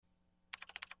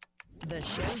The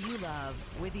show you love,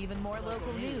 with even more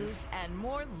local news and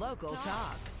more local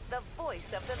talk. The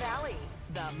voice of the Valley.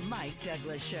 The Mike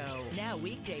Douglas Show. Now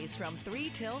weekdays from 3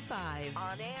 till 5.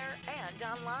 On air and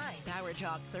online. Power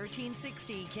Talk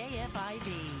 1360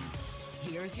 KFIV.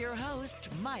 Here's your host,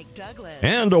 Mike Douglas.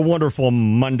 And a wonderful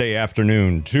Monday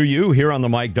afternoon to you here on the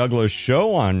Mike Douglas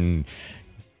Show on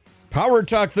Power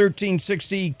Talk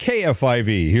 1360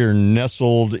 KFIV, here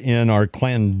nestled in our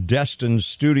clandestine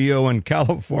studio in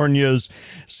California's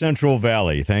Central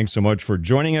Valley. Thanks so much for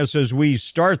joining us as we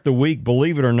start the week.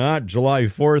 Believe it or not, July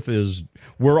 4th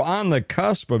we're on the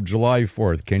cusp of July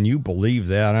 4th. Can you believe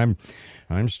that?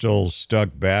 I'm still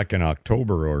stuck back in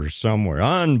October or somewhere.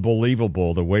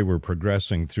 Unbelievable the way we're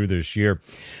progressing through this year.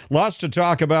 Lots to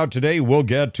talk about today. We'll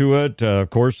get to it. Of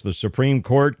course, the Supreme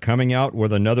Court coming out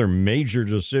with another major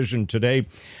decision today.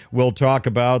 We'll talk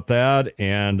about that.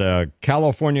 And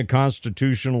California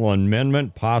constitutional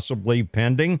amendment possibly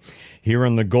pending here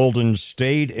in the Golden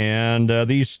State. And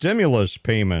these stimulus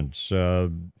payments.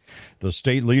 The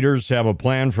state leaders have a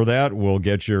plan for that. We'll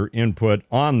get your input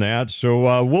on that.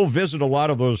 So we'll visit a lot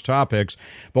of those topics.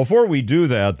 Before we do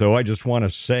that, though, I just want to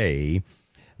say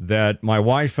that my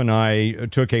wife and I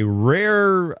took a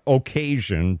rare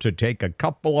occasion to take a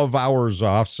couple of hours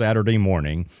off Saturday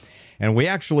morning, and we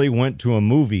actually went to a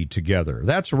movie together.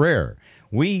 That's rare.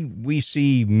 We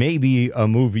see maybe a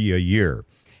movie a year,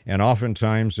 and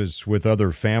oftentimes it's with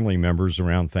other family members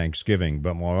around Thanksgiving.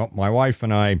 But my wife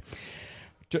and I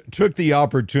took the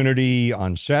opportunity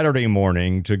on Saturday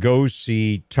morning to go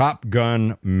see Top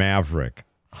Gun Maverick.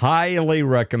 Highly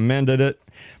recommended it.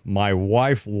 My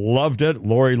wife loved it.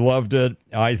 Lori loved it.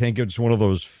 I think it's one of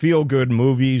those feel-good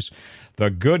movies. The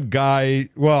good guy,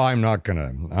 well, I'm not going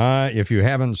to, if you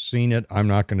haven't seen it, I'm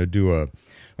not going to do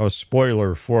a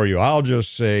spoiler for you. I'll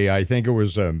just say I think it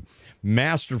was a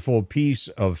masterful piece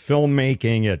of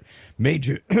filmmaking. It made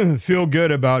you feel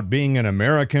good about being an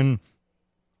American.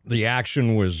 The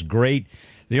action was great.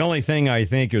 The only thing I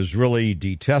think is really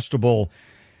detestable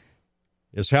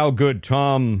is how good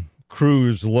Tom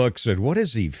Cruise looks at, what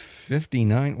is he,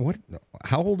 59?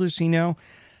 How old is he now?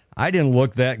 I didn't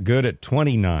look that good at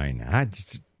 29.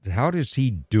 How does he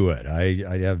do it?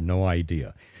 I have no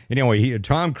idea. Anyway,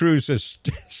 Tom Cruise has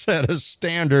set a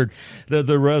standard that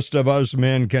the rest of us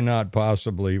men cannot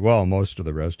possibly, well, most of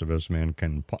the rest of us men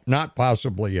can not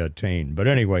possibly attain. But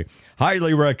anyway,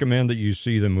 highly recommend that you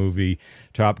see the movie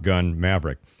Top Gun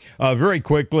Maverick. Very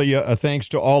quickly, thanks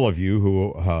to all of you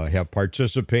who have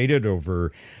participated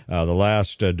over the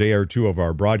last day or two of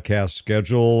our broadcast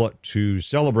schedule to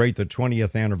celebrate the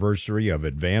 20th anniversary of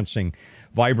Advancing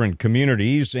Vibrant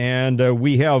Communities, and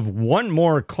we have one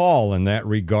more call in that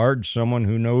regard, someone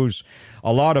who knows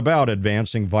a lot about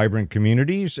advancing vibrant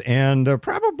communities and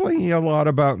probably a lot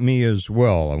about me as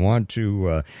well. I want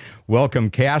to welcome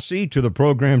Cassie to the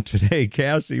program today.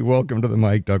 Cassie, welcome to the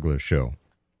Mike Douglas Show.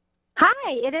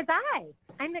 Hi, it is I.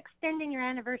 I'm extending your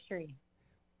anniversary.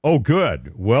 Oh,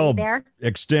 good. Well,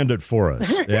 extend it for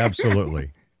us.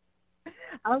 Absolutely.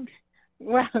 Oh,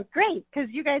 well, great,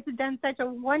 because you guys have done such a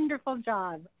wonderful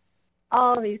job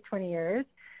all these 20 years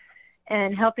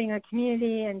and helping the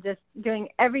community and just doing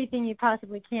everything you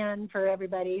possibly can for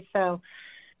everybody. So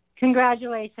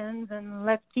congratulations, and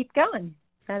let's keep going.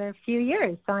 Another few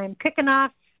years. So I'm kicking off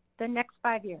the next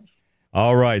 5 years.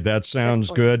 All right, that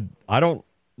sounds good. I don't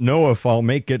know if I'll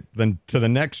make it to the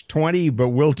next 20, but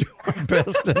we'll do our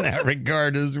best in that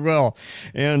regard as well.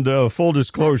 And full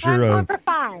disclosure, I'm for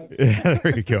 5.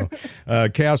 There you go.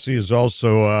 Cassie is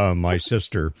also my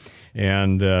sister,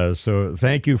 and so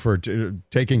thank you for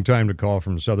taking time to call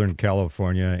from Southern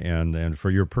California and for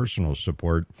your personal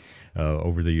support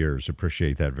over the years.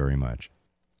 Appreciate that very much.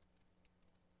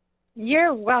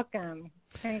 You're welcome.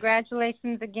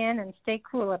 Congratulations again, and stay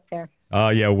cool up there.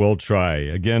 Yeah, we'll try.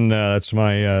 Again, that's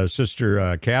my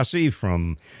sister, Cassie,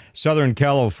 from Southern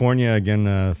California.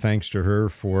 Again, thanks to her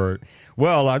for,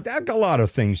 well, I've got a lot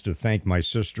of things to thank my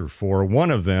sister for.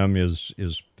 One of them is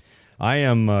I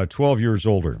am 12 years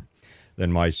older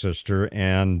than my sister,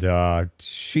 and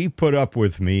she put up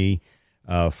with me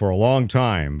for a long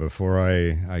time before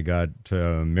I got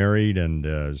married,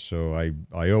 and so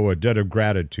I owe a debt of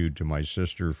gratitude to my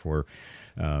sister for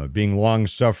being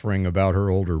long-suffering about her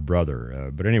older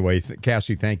brother. But anyway,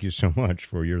 Cassie, thank you so much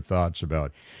for your thoughts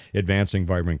about advancing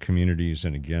vibrant communities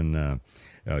and, again,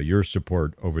 your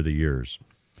support over the years.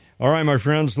 All right, my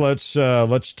friends, let's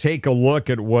take a look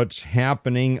at what's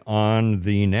happening on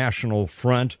the national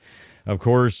front. Of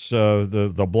course,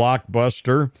 the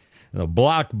blockbuster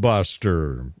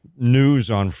news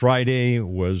on Friday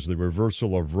was the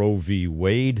reversal of Roe v.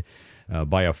 Wade.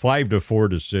 by a 5-4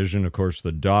 decision. Of course,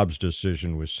 the Dobbs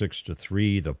decision was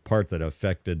 6-3. The part that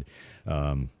affected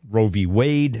Roe v.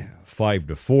 Wade,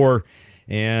 5-4.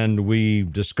 And we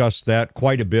discussed that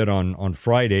quite a bit on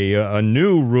Friday. A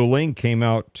new ruling came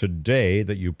out today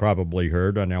that you probably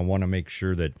heard, and I want to make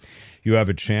sure that you have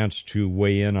a chance to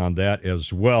weigh in on that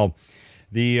as well.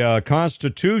 The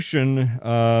Constitution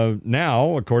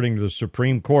now, according to the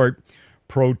Supreme Court,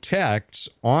 protects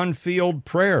on-field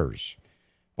prayers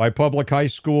by public high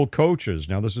school coaches.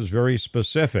 Now, this is very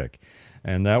specific,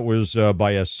 and that was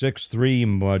by a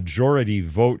 6-3 majority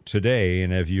vote today.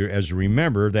 And as you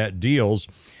remember, that deals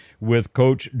with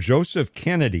Coach Joseph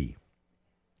Kennedy.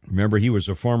 Remember, he was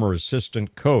a former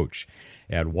assistant coach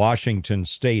at Washington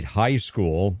State High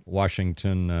School,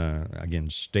 Washington, again,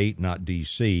 State, not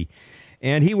D.C.,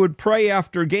 and he would pray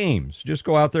after games, just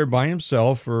go out there by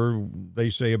himself for, they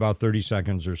say, about 30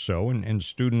 seconds or so, and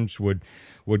students would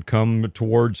come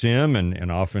towards him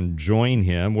and often join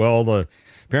him. Well,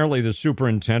 apparently the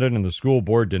superintendent and the school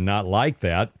board did not like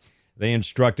that. They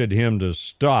instructed him to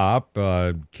stop.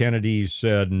 Kennedy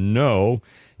said no,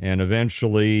 and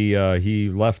eventually he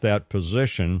left that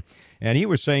position. And he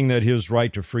was saying that his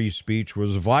right to free speech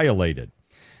was violated.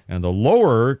 And the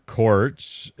lower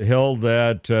courts held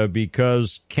that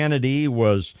because Kennedy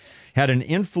had an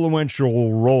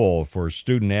influential role for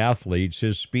student athletes,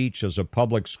 his speech as a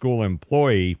public school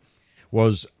employee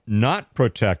was not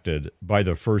protected by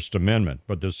the First Amendment.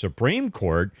 But the Supreme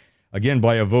Court, again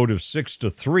by a vote of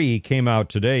 6-3, came out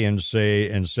today and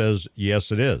says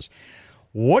yes, it is.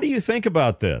 What do you think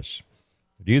about this?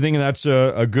 Do you think that's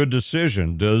a good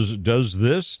decision? Does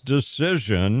this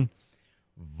decision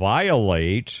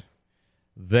violate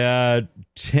that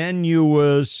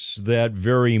tenuous, that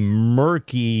very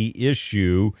murky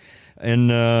issue in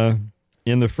the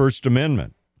First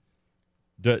Amendment?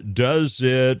 Does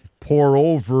it pour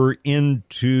over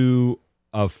into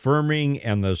affirming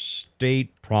and the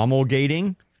state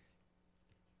promulgating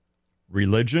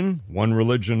religion, one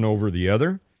religion over the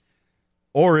other?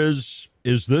 Or is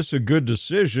this a good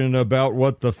decision about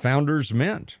what the founders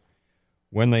meant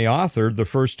when they authored the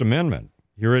First Amendment?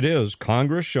 Here it is: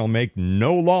 Congress shall make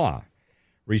no law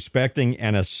respecting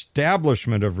an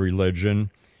establishment of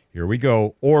religion, here we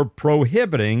go, or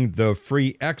prohibiting the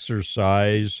free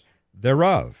exercise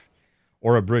thereof,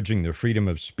 or abridging the freedom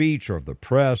of speech or of the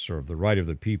press or of the right of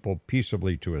the people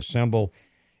peaceably to assemble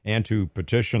and to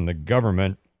petition the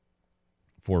government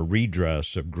for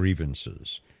redress of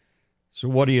grievances. So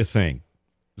what do you think?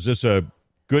 Is this a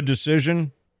good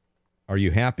decision? Are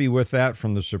you happy with that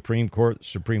from the Supreme Court?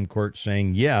 Supreme Court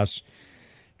saying yes.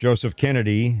 Joseph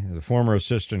Kennedy, the former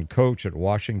assistant coach at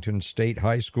Washington State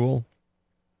High School,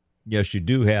 yes, you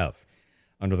do have,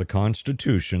 under the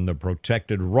Constitution, the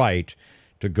protected right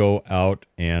to go out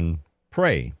and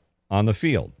pray on the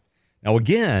field. Now,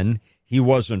 again, he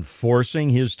wasn't forcing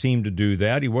his team to do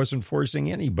that. He wasn't forcing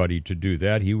anybody to do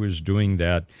that. He was doing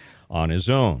that on his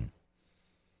own.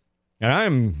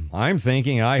 And I'm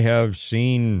thinking I have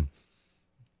seen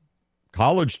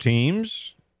college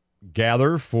teams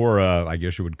gather for, I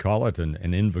guess you would call it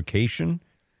an invocation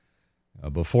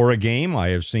before a game. I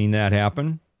have seen that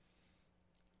happen.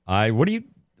 What do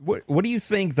you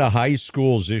think the high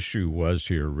school's issue was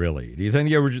here, really? Do you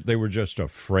think they were just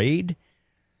afraid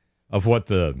of what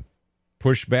the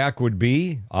pushback would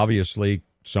be? Obviously,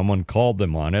 someone called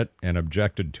them on it and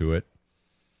objected to it.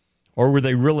 Or were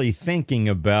they really thinking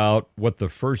about what the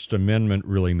First Amendment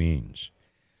really means?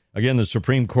 Again, the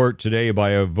Supreme Court today, by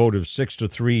a vote of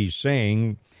 6-3,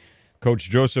 saying Coach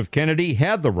Joseph Kennedy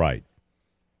had the right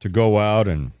to go out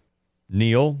and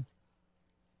kneel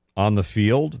on the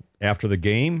field after the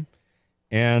game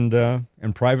and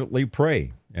privately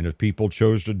pray. And if people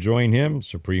chose to join him,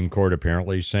 Supreme Court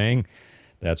apparently saying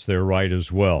that's their right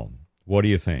as well. What do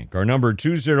you think? Our number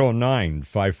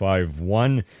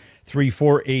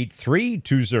 209-551-3483,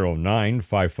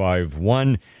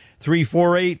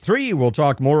 209-551-3483. We'll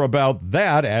talk more about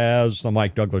that as the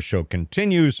Mike Douglas Show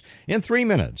continues in 3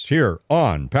 minutes here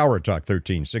on Power Talk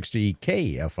 1360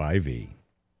 KFIV.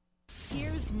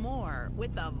 Here's more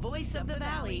with the voice of the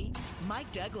Valley,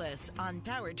 Mike Douglas, on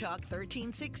Power Talk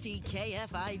 1360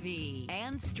 KFIV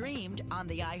and streamed on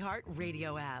the iHeart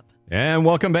Radio app. And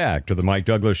welcome back to the Mike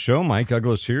Douglas Show. Mike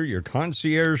Douglas here, your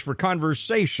concierge for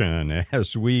conversation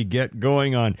as we get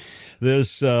going on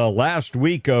this last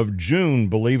week of June,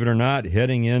 believe it or not,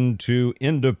 heading into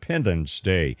Independence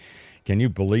Day. Can you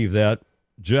believe that?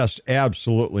 Just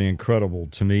absolutely incredible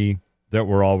to me that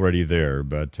we're already there,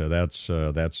 but that's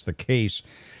the case,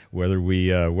 whether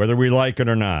we like it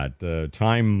or not.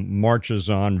 Time marches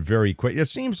on very quick. It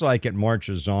seems like it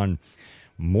marches on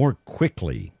more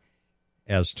quickly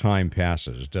as time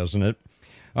passes, doesn't it?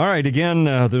 All right, again,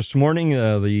 this morning,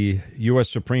 the U.S.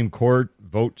 Supreme Court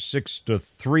vote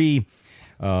 6-3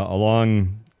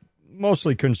 along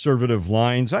mostly conservative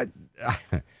lines. I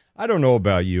don't know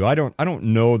about you. I don't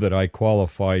know that I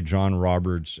qualify John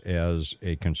Roberts as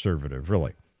a conservative,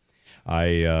 really.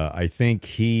 I think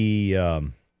he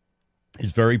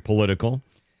is very political.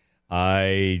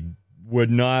 I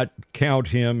would not count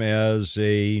him as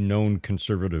a known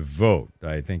conservative vote.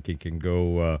 I think he can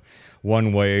go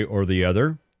one way or the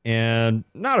other. And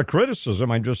not a criticism.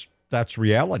 That's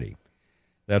reality.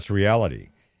 That's reality.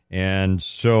 And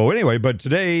so anyway, but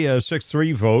today,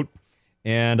 6-3 vote.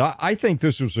 And I think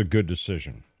this was a good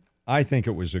decision. I think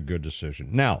it was a good decision.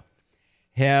 Now,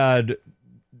 had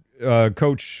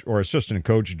coach or assistant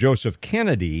coach Joseph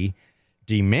Kennedy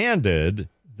demanded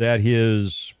that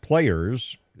his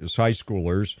players, his high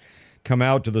schoolers, come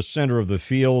out to the center of the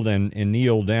field and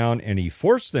kneel down, and he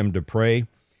forced them to pray,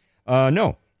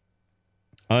 no.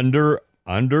 Under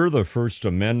the First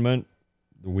Amendment,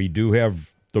 we do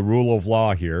have the rule of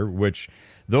law here, which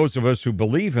those of us who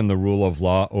believe in the rule of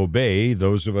law obey.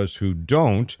 Those of us who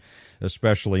don't,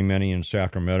 especially many in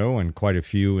Sacramento and quite a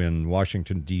few in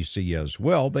Washington, D.C. as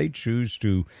well, they choose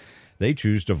to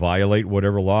violate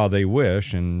whatever law they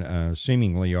wish and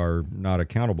seemingly are not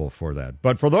accountable for that.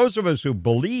 But for those of us who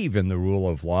believe in the rule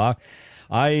of law,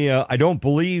 I don't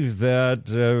believe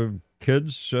that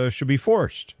kids should be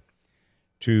forced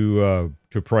to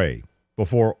pray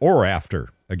before or after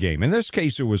a game. In this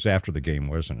case, it was after the game,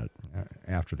 wasn't it?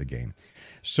 After the game.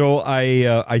 So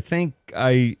I think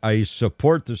I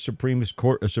support the Supreme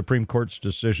Court's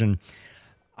decision.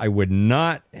 I would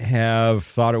not have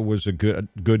thought it was a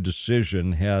good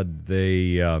decision had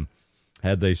they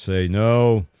say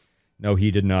no, he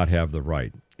did not have the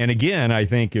right. And again, I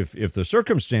think if the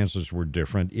circumstances were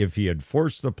different, if he had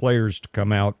forced the players to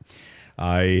come out,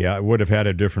 I would have had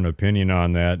a different opinion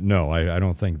on that. No, I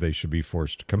don't think they should be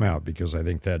forced to come out because I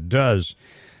think that does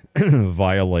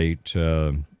violate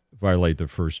the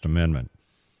First Amendment.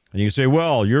 And you say,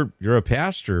 well, you're a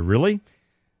pastor, really?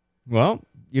 Well,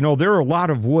 there are a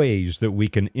lot of ways that we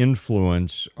can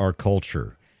influence our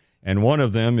culture, and one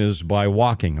of them is by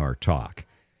walking our talk,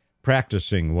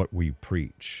 practicing what we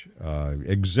preach,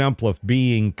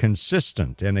 being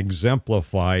consistent and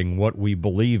exemplifying what we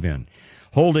believe in,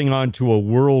 holding on to a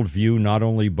worldview not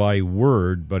only by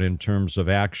word, but in terms of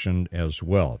action as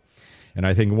well. And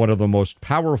I think one of the most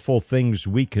powerful things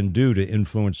we can do to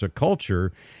influence a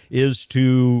culture is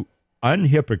to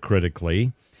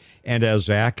unhypocritically and as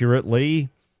accurately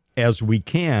as we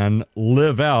can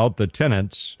live out the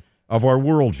tenets of our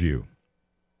worldview.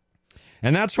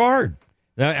 And that's hard.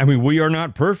 I mean, we are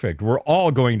not perfect. We're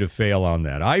all going to fail on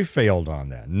that. I failed on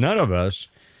that. None of us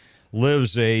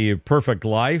lives a perfect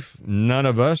life. None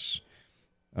of us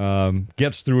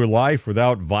gets through life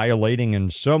without violating in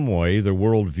some way the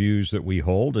worldviews that we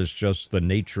hold. It's just the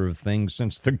nature of things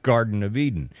since the Garden of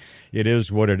Eden. It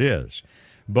is what it is.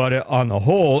 But on the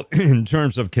whole, in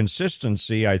terms of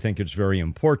consistency, I think it's very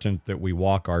important that we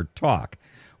walk our talk,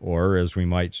 or as we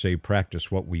might say, practice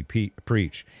what we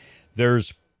preach.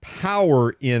 There's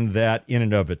power in that in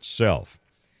and of itself.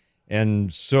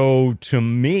 And so to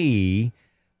me,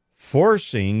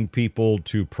 forcing people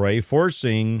to pray,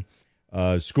 forcing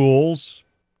schools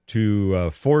to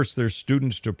force their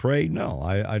students to pray, no,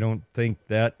 I don't think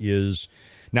that is.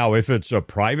 Now, if it's a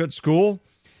private school,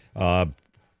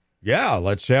 yeah,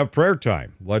 let's have prayer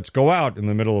time. Let's go out in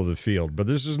the middle of the field. But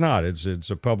this is not. It's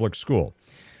a public school.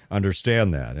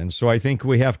 Understand that. And so I think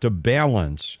we have to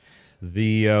balance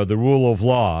the rule of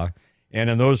law.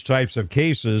 And in those types of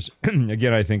cases,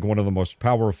 again, I think one of the most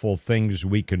powerful things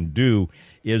we can do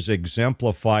is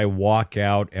exemplify, walk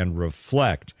out, and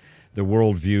reflect the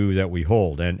worldview that we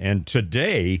hold. And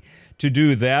today, to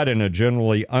do that in a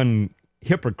generally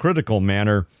unhypocritical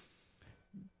manner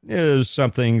is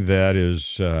something that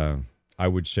is, I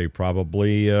would say,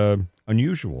 probably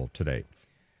unusual today.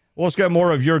 Well, let's get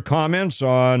more of your comments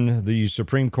on the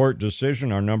Supreme Court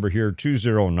decision. Our number here,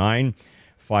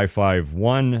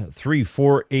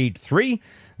 209-551-3483.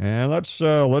 And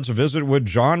let's visit with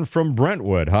John from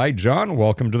Brentwood. Hi, John.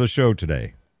 Welcome to the show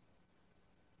today.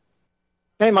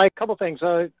 Hey, Mike. A couple things.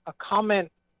 A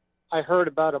comment I heard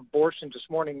about abortion this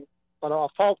morning, but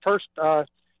I'll follow first. The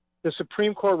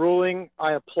Supreme Court ruling,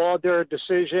 I applaud their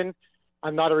decision.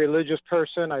 I'm not a religious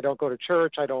person. I don't go to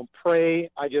church. I don't pray.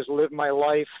 I just live my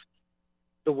life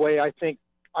the way I think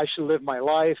I should live my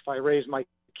life. I raise my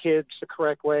kids the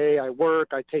correct way. I work.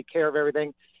 I take care of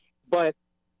everything. But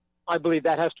I believe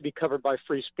that has to be covered by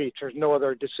free speech. There's no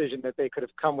other decision that they could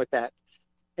have come with that.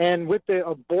 And with the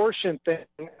abortion thing,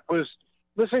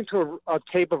 listening to a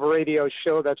tape of a radio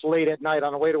show that's late at night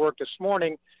on the way to work this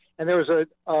morning, and there was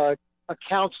a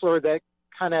counselor that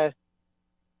kind of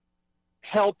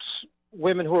helps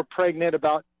women who are pregnant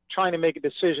about trying to make a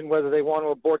decision whether they want to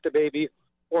abort the baby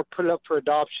or put it up for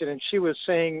adoption. And she was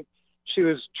saying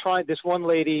this one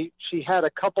lady, she had a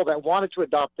couple that wanted to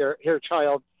adopt her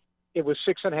child. It was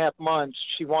 6.5 months.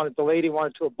 The lady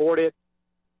wanted to abort it.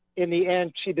 In the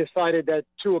end, she decided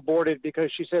to abort it because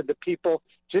she said she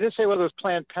didn't say whether it was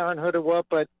Planned Parenthood or what,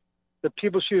 but the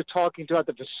people she was talking to at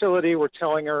the facility were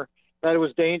telling her that it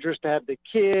was dangerous to have the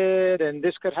kid and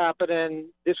this could happen and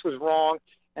this was wrong.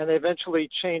 And they eventually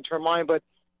changed her mind. But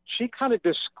she kind of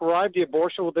described the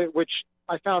abortion a little bit, which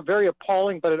I found very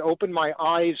appalling, but it opened my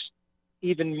eyes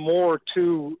even more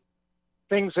to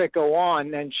things that go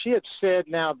on. And she had said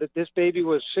now that this baby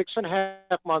was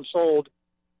 6.5 months old.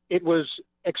 It was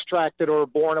extracted or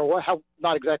born, or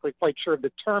not exactly quite sure of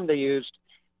the term they used.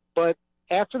 But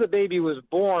after the baby was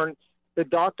born, the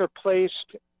doctor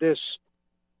placed this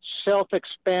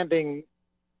self-expanding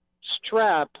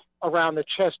strap around the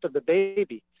chest of the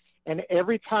baby. And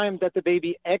every time that the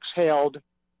baby exhaled,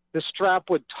 the strap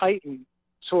would tighten.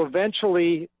 So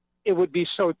eventually it would be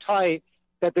so tight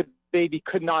that the baby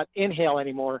could not inhale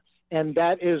anymore. And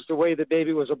that is the way the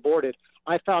baby was aborted.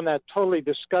 I found that totally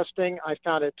disgusting. I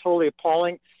found it totally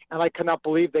appalling. And I could not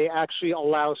believe they actually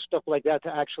allow stuff like that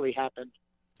to actually happen.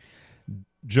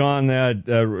 John, that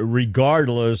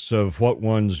regardless of what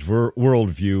one's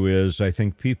worldview is, I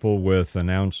think people with an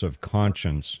ounce of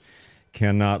conscience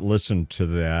cannot listen to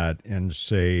that and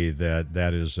say that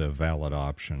that is a valid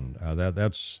option.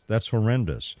 That's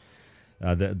horrendous.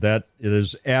 That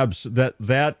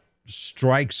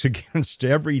strikes against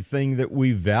everything that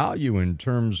we value in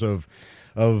terms of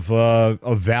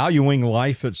valuing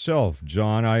life itself.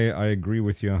 John, I agree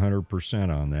with you 100%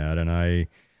 on that, and I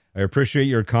appreciate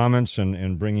your comments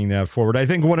and bringing that forward. I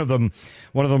think one of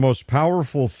the most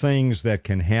powerful things that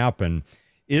can happen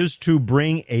is to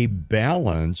bring a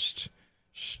balanced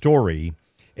story,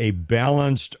 a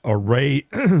balanced array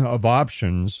of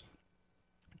options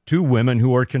to women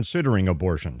who are considering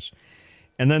abortions.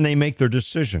 And then they make their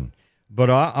decision. But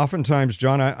oftentimes,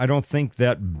 John, I don't think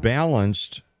that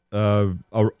balanced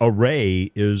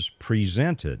array is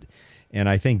presented. And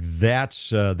I think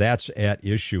that's at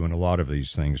issue in a lot of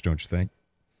these things, don't you think?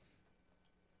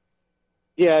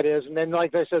 Yeah, it is. And then,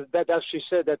 like I said, that's she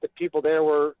said that the people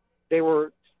there they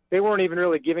weren't even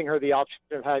really giving her the option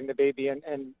of having the baby, and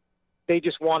they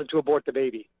just wanted to abort the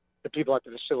baby. The people at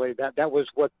the facility, that was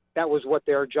what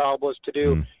their job was to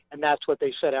do, and that's what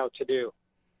they set out to do.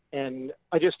 And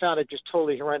I just found it just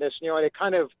totally horrendous. You know, and it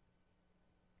kind of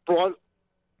brought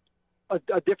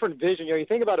a different vision. You know, you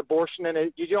think about abortion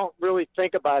and you don't really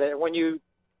think about it. And when you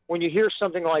hear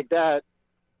something like that,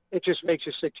 it just makes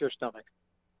you sick to your stomach.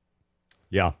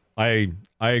 Yeah, I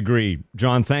agree.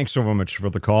 John, thanks so much for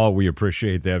the call. We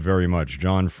appreciate that very much.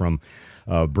 John from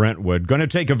Brentwood. Going to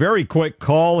take a very quick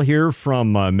call here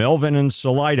from Melvin in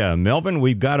Salida. Melvin,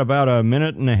 we've got about a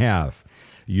minute and a half.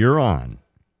 You're on.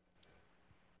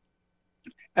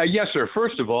 Yes, sir.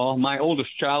 First of all, my oldest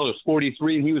child is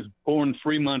 43, and he was born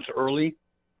 3 months early,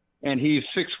 and he's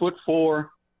 6'4",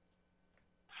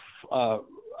 a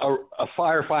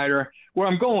firefighter. Where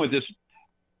I'm going with this,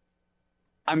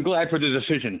 I'm glad for the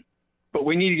decision, but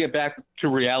we need to get back to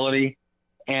reality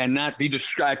and not be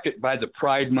distracted by the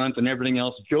Pride Month and everything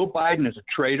else. Joe Biden is a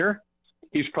traitor.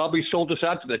 He's probably sold us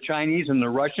out to the Chinese and the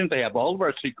Russians. They have all of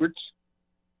our secrets.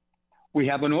 We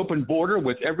have an open border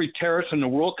with every terrorist in the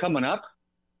world coming up.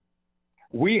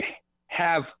 We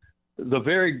have the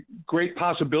very great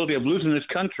possibility of losing this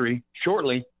country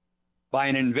shortly by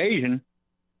an invasion,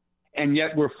 and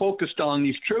yet we're focused on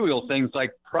these trivial things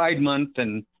like Pride Month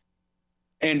and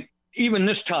even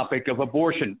this topic of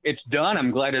abortion. It's done.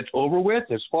 I'm glad it's over with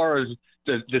as far as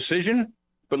the decision,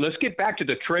 but let's get back to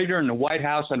the traitor in the White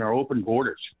House and our open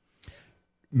borders.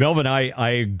 Melvin,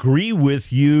 I agree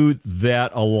with you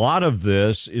that a lot of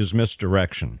this is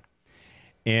misdirection.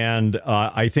 And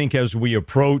I think as we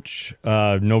approach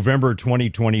November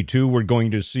 2022, we're going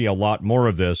to see a lot more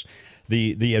of this.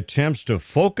 The attempts to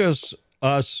focus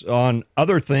us on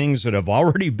other things that have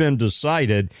already been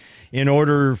decided in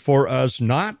order for us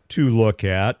not to look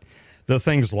at the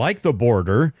things like the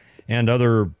border and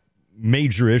other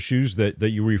major issues that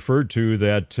you referred to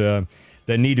that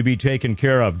need to be taken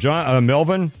care of.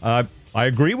 Melvin, I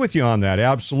agree with you on that.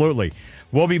 Absolutely.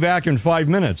 We'll be back in 5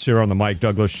 minutes here on the Mike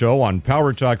Douglas Show on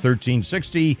Power Talk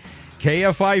 1360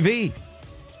 KFIV.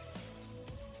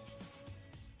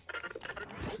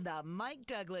 The Mike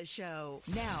Douglas Show.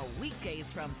 Now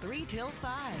weekdays from 3 till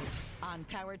 5 on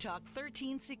Power Talk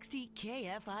 1360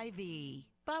 KFIV.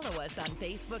 Follow us on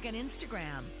Facebook and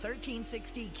Instagram.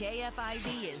 1360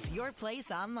 KFIV is your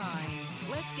place online.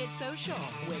 Let's get social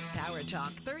with Power Talk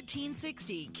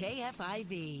 1360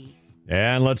 KFIV.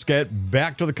 And let's get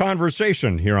back to the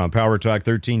conversation here on Power Talk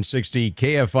 1360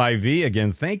 KFIV.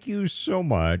 Again, thank you so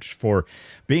much for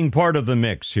being part of the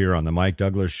mix here on the Mike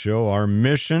Douglas Show. Our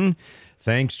mission,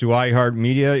 thanks to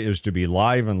iHeartMedia, is to be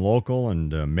live and local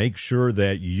and make sure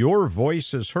that your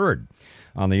voice is heard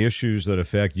on the issues that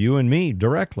affect you and me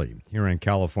directly here in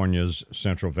California's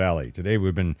Central Valley. Today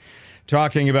we've been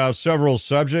talking about several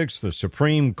subjects, the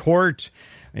Supreme Court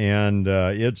and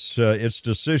its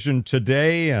decision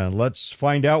today. Let's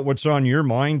find out what's on your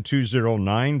mind.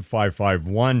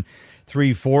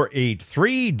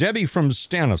 209-551-3483. Debbie from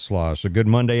Stanislaus, a good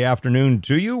Monday afternoon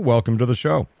to you. Welcome to the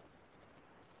show.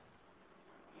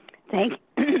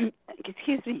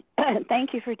 Excuse me.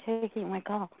 Thank you for taking my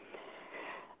call.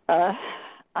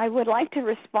 I would like to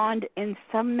respond in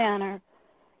some manner,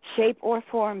 shape, or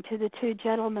form to the two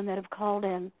gentlemen that have called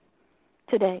in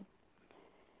today.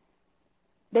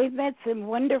 They've made some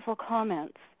wonderful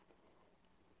comments.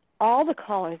 All the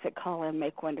callers that call in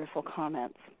make wonderful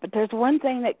comments. But there's one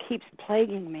thing that keeps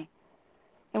plaguing me.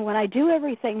 And when I do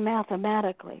everything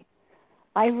mathematically,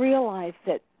 I realize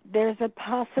that there's a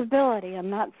possibility. I'm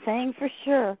not saying for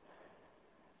sure,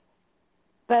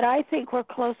 but I think we're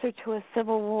closer to a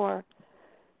civil war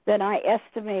than I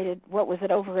estimated. What was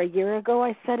it, over a year ago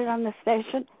I said it on the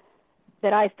station,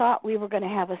 that I thought we were going to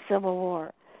have a civil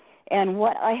war. And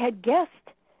what I had guessed,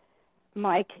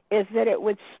 Mike, is that it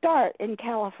would start in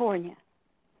California.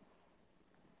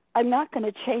 I'm not going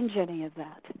to change any of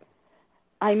that.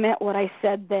 I meant what I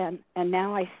said then, and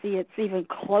now I see it's even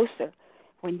closer.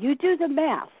 When you do the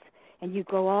math and you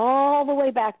go all the way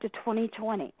back to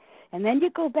 2020, and then you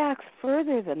go back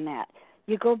further than that,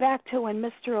 you go back to when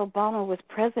Mr. Obama was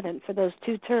president for those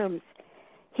 2 terms,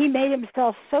 he made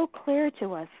himself so clear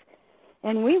to us,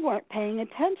 and we weren't paying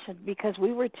attention because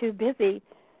we were too busy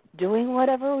doing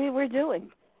whatever we were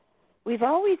doing. We've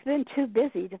always been too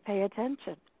busy to pay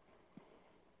attention.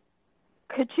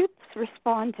 Could you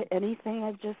respond to anything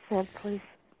I've just said, please?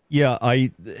 Yeah,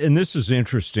 and this is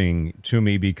interesting to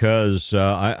me because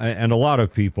and a lot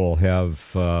of people have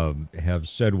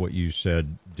said what you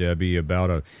said, Debbie,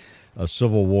 about a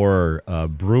civil war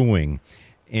brewing,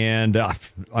 and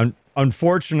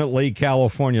unfortunately,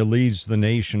 California leads the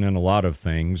nation in a lot of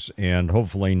things, and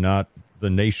hopefully not the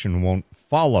nation won't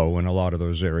follow in a lot of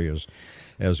those areas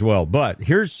as well. But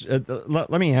here's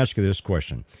let me ask you this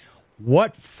question: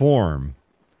 what form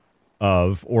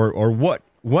of or what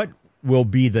will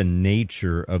be the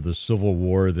nature of the civil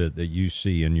war that you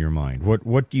see in your mind?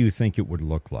 What do you think it would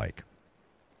look like?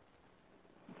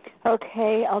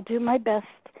 Okay, I'll do my best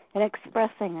in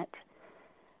expressing it.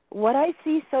 What I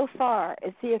see so far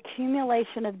is the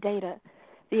accumulation of data,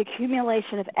 the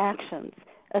accumulation of actions,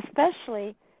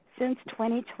 especially since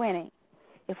 2020.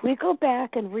 If we go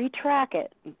back and retrack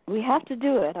it, we have to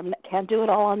do it. I can't do it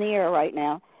all on the air right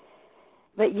now,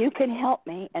 but you can help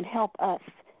me and help us.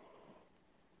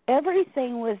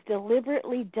 Everything was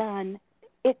deliberately done.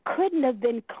 It couldn't have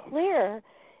been clearer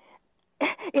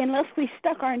unless we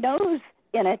stuck our nose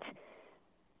in it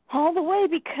all the way,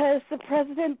 because the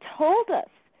president told us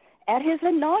at his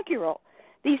inaugural,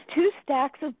 these 2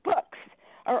 stacks of books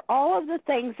are all of the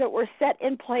things that were set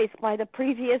in place by the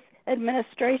previous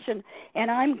administration, and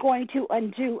I'm going to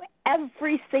undo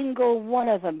every single one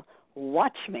of them.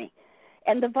 Watch me.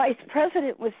 And the vice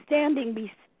president was standing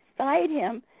beside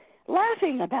him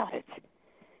laughing about it.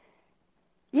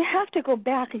 You have to go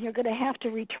back, and you're going to have to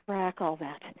retrack all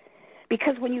that.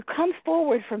 Because when you come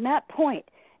forward from that point,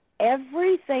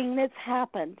 everything that's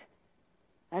happened,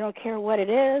 I don't care what it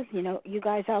is, you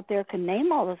guys out there can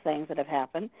name all the things that have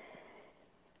happened,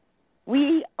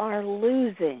 we are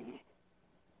losing.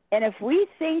 And if we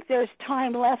think there's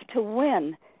time left to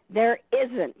win, there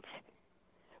isn't.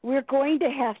 We're going to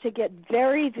have to get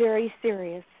very, very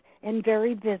serious and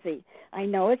very busy. I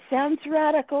know it sounds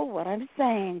radical, what I'm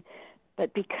saying,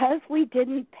 but because we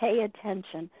didn't pay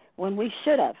attention when we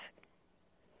should have,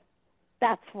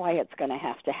 that's why it's going to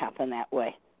have to happen that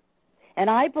way. And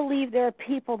I believe there are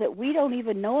people that we don't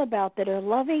even know about that are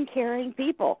loving, caring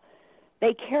people.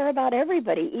 They care about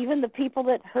everybody, even the people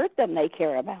that hurt them they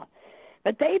care about.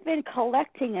 But they've been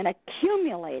collecting and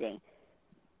accumulating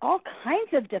all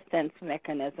kinds of defense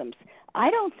mechanisms. I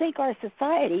don't think our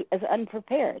society is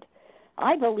unprepared.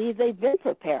 I believe they've been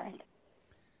preparing.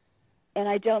 And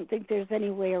I don't think there's any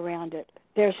way around it.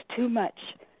 There's too much.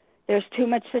 There's too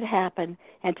much that happened.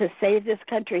 And to save this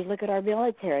country, look at our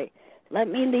military. Let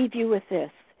me leave you with this.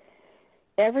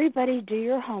 Everybody do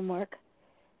your homework.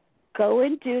 Go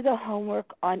and do the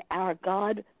homework on our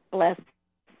God-blessed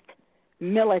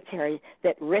military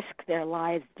that risk their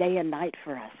lives day and night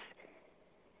for us.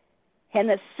 And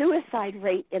the suicide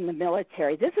rate in the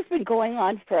military, this has been going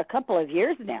on for a couple of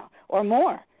years now or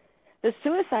more. The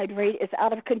suicide rate is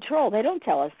out of control. They don't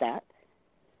tell us that.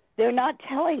 They're not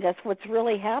telling us what's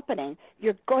really happening.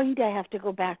 You're going to have to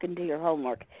go back and do your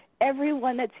homework.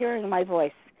 Everyone that's hearing my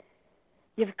voice,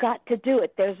 you've got to do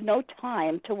it. There's no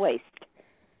time to waste.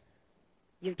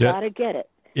 You've got to get it.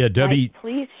 Yeah, Debbie.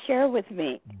 Please share with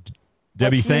me.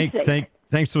 Debbie,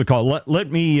 thanks for the call.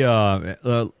 Let me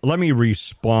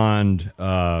respond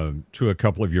to a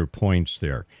couple of your points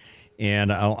there,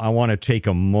 and I want to take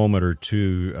a moment or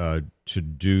two to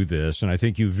do this. And I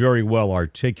think you very well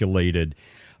articulated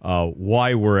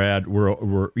why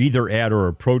we're either at or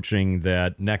approaching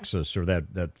that nexus or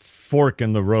that fork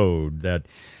in the road, that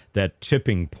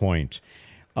tipping point.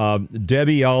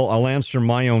 Debbie, I'll answer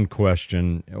my own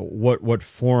question. What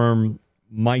form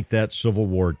might that civil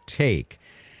war take?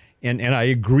 And I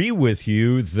agree with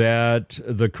you that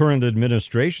the current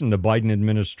administration, the Biden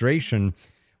administration,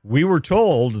 we were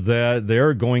told that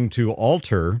they're going to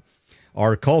alter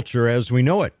our culture as we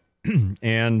know it.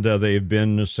 And they've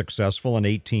been successful in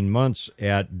 18 months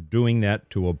at doing that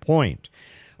to a point.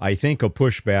 I think a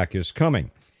pushback is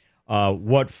coming.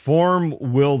 What form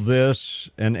will this,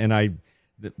 and I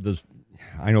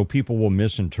know people will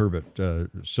misinterpret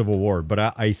Civil War,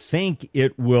 but I think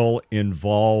it will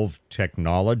involve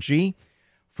technology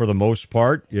for the most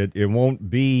part. It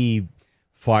won't be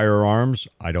firearms,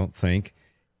 I don't think.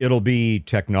 It'll be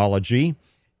technology.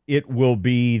 It will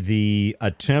be the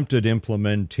attempted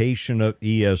implementation of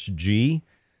ESG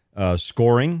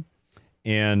scoring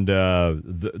and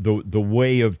the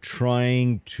way of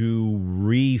trying to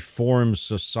reform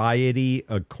society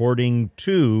according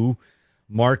to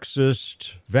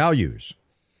Marxist values.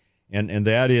 And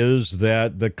that is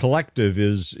that the collective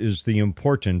is the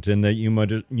important, and that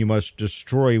you must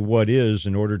destroy what is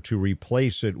in order to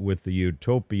replace it with the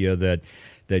utopia that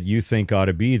you think ought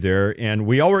to be there. And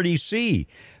we already see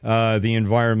the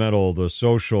environmental, the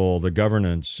social, the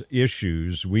governance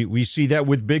issues. We see that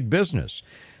with big business.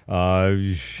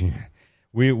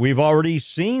 We've already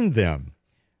seen them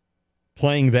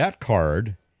playing that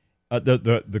card.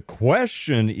 The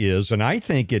question is, and I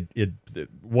think it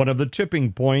one of the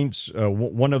tipping points,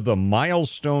 one of the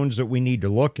milestones that we need to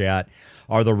look at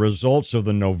are the results of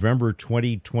the November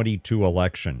 2022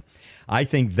 election. I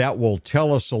think that will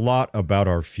tell us a lot about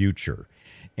our future.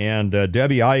 And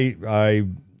Debbie, I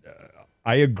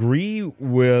agree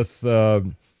with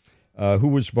who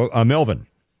was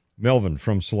Melvin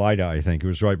from Salida, I think. It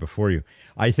was right before you.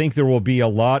 I think there will be a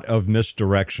lot of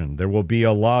misdirection. There will be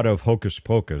a lot of hocus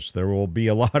pocus. There will be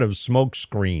a lot of smoke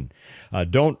screen.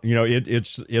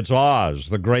 It's Oz,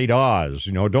 the great Oz.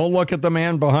 Don't look at the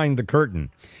man behind the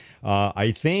curtain.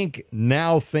 I think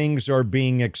now things are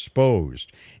being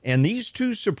exposed. And these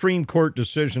two Supreme Court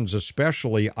decisions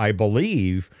especially, I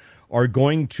believe, are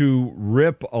going to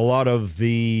rip a lot of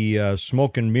the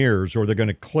smoke and mirrors, or they're going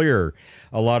to clear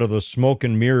a lot of the smoke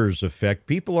and mirrors effect.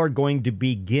 People are going to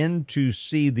begin to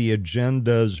see the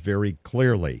agendas very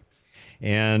clearly.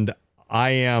 And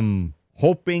I am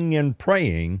hoping and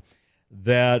praying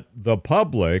that the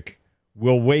public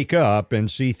will wake up and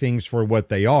see things for what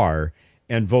they are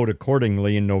and vote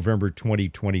accordingly in November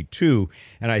 2022.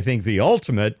 And I think the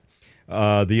ultimate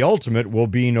will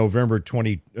be November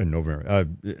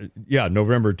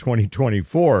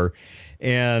 2024,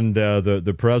 and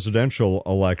the presidential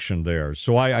election there.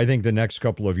 So I think the next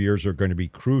couple of years are going to be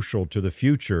crucial to the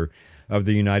future of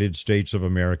the United States of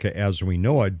America as we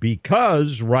know it,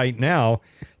 because right now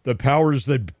the powers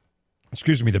that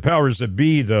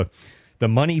be, the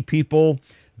money people,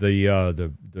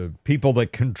 the people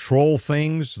that control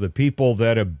things, the people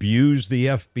that abuse the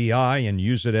FBI and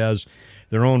use it as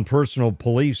their own personal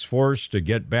police force to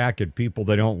get back at people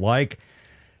they don't like,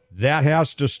 that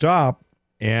has to stop.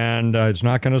 And it's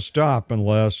not going to stop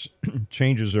unless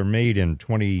changes are made in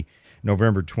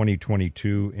November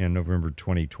 2022 and November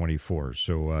 2024.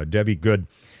 So, Debbie, good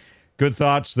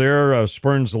thoughts there.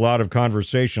 Spurns a lot of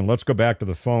conversation. Let's go back to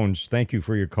the phones. Thank you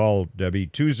for your call, Debbie.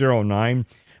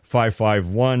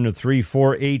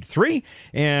 209-551-3483.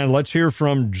 And let's hear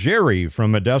from Jerry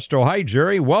from Modesto. Hi,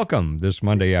 Jerry. Welcome this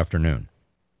Monday afternoon.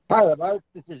 Hi, Mike.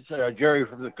 This is Jerry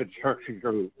from the construction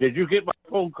crew. Did you get my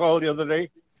phone call the other day?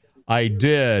 I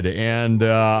did, and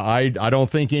I don't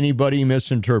think anybody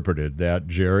misinterpreted that,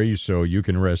 Jerry, so you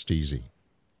can rest easy.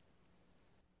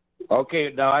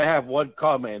 Okay, now I have one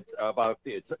comment about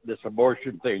this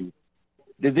abortion thing.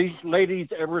 Did these ladies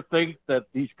ever think that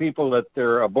these people that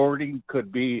they're aborting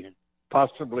could be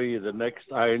possibly the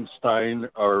next Einstein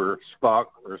or Spock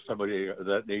or somebody of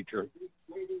that nature?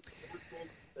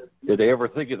 Did they ever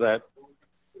think of that?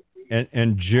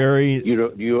 And Jerry,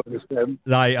 do you understand?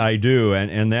 I do,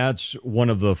 and that's one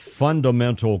of the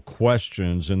fundamental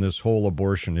questions in this whole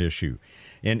abortion issue.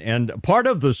 And part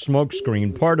of the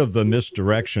smokescreen, part of the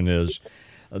misdirection is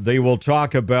they will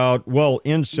talk about, well,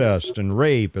 incest and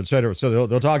rape, et cetera. So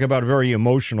they'll talk about very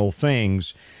emotional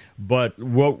things. But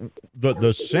what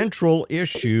the central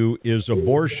issue is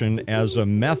abortion as a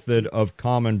method of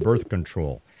common birth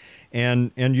control.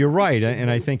 And you're right, and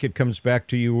I think it comes back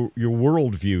to your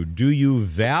worldview. Do you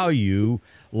value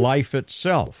life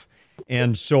itself?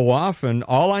 And so often,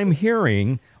 all I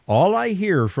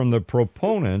hear from the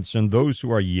proponents and those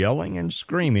who are yelling and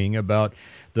screaming about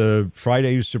the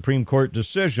Friday's Supreme Court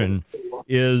decision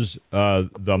is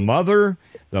the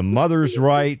mother's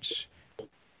rights.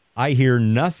 I hear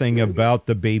nothing about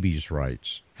the baby's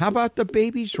rights. How about the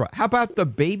baby's right? How about the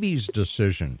baby's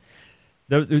decision?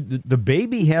 The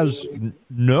baby has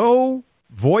no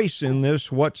voice in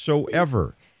this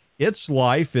whatsoever. Its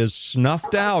life is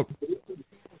snuffed out,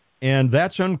 and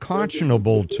that's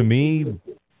unconscionable to me.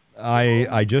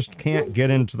 I just can't get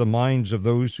into the minds of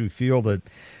those who feel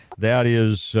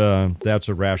that's a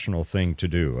rational thing to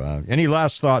do. Any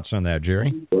last thoughts on that,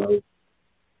 Jerry?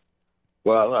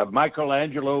 Well,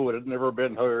 Michelangelo would have never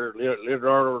been here.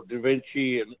 Leonardo da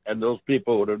Vinci and those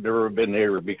people would have never been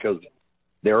here because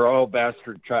they're all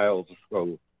bastard childs.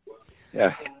 So,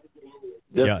 yeah,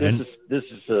 this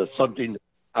is something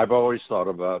I've always thought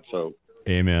about. So,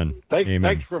 amen. Amen.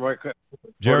 Thanks for my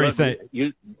Jerry.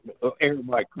 You air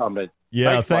my comment.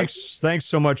 Yeah, thanks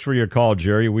so much for your call,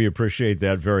 Jerry. We appreciate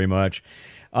that very much.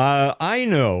 I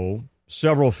know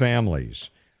several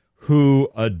families who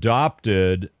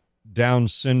adopted Down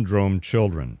syndrome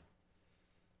children.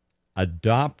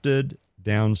 Adopted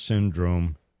Down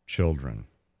syndrome children.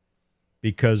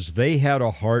 Because they had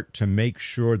a heart to make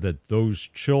sure that those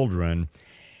children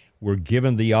were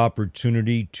given the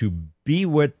opportunity to be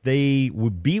what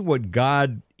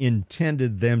God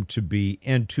intended them to be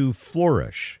and to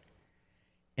flourish.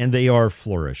 And they are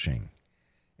flourishing.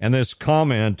 And this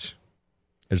comment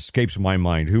escapes my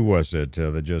mind. Who was it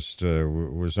that just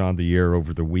was on the air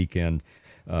over the weekend?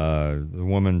 The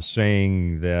woman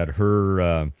saying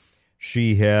that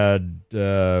she had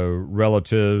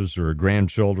relatives or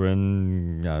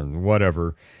grandchildren,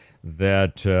 whatever,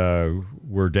 that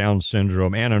were Down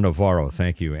syndrome. Anna Navarro,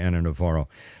 thank you, Anna Navarro.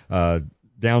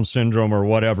 Down syndrome or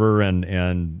whatever,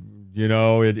 and you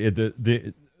know,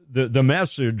 the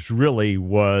message really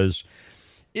was,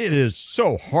 it is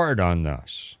so hard on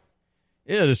us.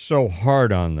 It is so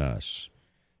hard on us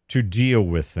to deal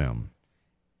with them.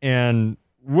 And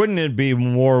wouldn't it be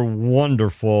more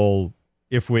wonderful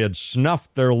if we had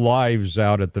snuffed their lives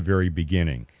out at the very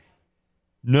beginning?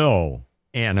 No,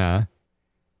 Anna,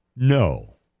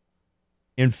 no.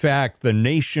 In fact, the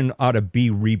nation ought to be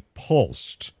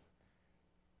repulsed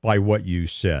by what you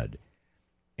said.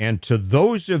 And to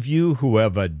those of you who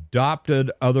have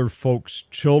adopted other folks'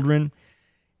 children,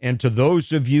 and to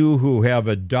those of you who have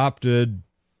adopted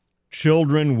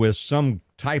children with some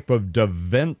type of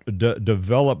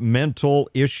developmental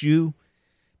issue,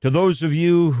 to those of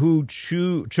you who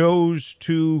chose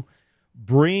to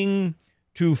bring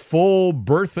to full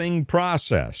birthing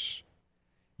process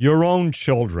your own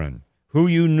children, who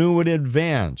you knew in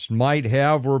advance might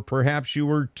have, or perhaps you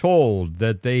were told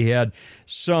that they had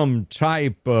some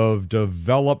type of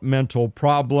developmental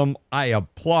problem, I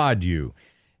applaud you.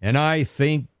 And I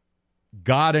think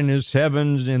God in his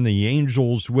heavens and the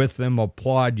angels with them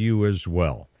applaud you as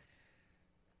well.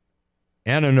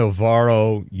 Anna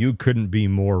Navarro, you couldn't be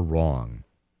more wrong.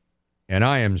 And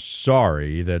I am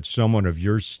sorry that someone of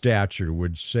your stature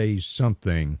would say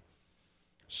something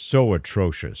so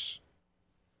atrocious.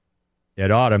 It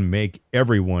ought to make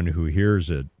everyone who hears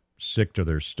it sick to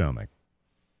their stomach.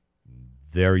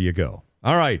 There you go.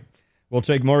 All right. We'll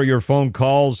take more of your phone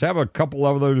calls. Have a couple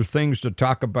of other things to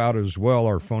talk about as well.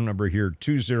 Our phone number here,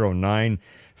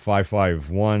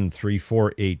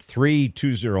 209-551-3483,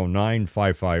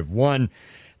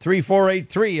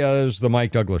 209-551-3483, as the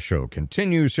Mike Douglas Show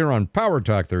continues here on Power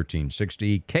Talk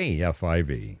 1360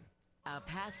 KFIV. A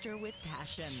pastor with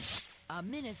passion. A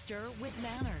minister with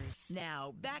manners.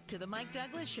 Now, back to the Mike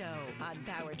Douglas Show on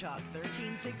Power Talk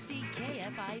 1360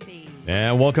 KFIV.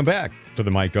 And welcome back to the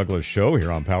Mike Douglas Show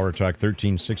here on Power Talk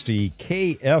 1360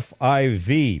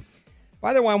 KFIV.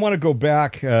 By the way, I want to go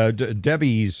back.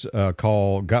 Debbie's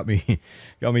call got me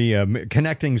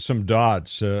connecting some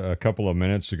dots a couple of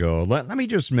minutes ago. Let me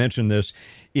just mention this: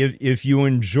 if you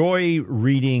enjoy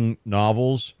reading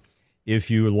novels,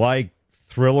 if you like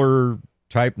thriller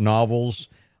type novels,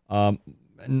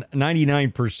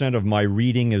 99% of my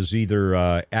reading is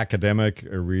either academic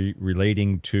or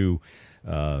relating to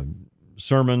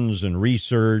sermons and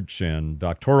research and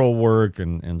doctoral work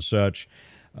and such.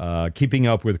 Keeping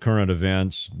up with current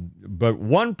events, but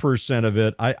 1% of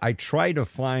it, I try to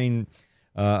find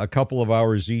a couple of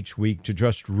hours each week to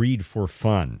just read for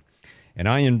fun.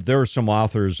 And there are some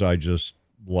authors I just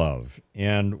love.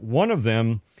 And one of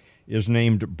them is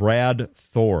named Brad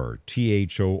Thor,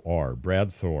 Thor,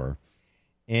 Brad Thor.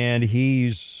 And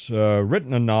he's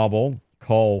written a novel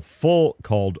called Full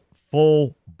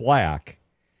Black.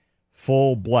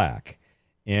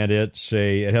 And it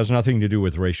has nothing to do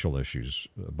with racial issues,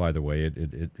 by the way.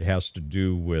 It has to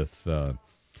do with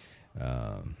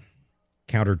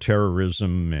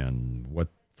counterterrorism and what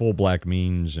full black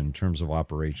means in terms of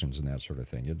operations and that sort of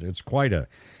thing. It's quite a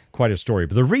story.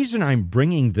 But the reason I'm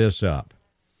bringing this up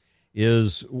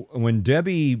is when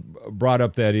Debbie brought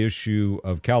up that issue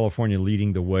of California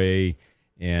leading the way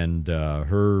and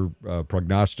her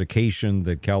prognostication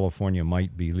that California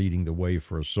might be leading the way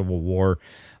for a civil war.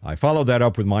 I followed that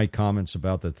up with my comments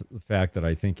about the fact that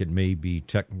I think it may be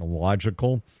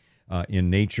technological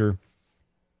in nature.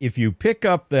 If you pick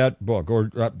up that book, or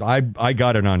I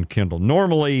got it on Kindle.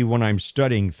 Normally, when I'm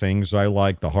studying things, I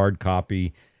like the hard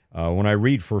copy. When I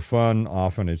read for fun,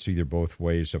 often it's either both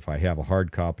ways. If I have a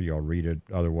hard copy, I'll read it.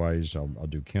 Otherwise, I'll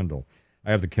do Kindle. I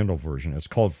have the Kindle version. It's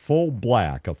called Full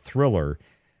Black, a thriller.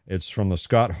 It's from the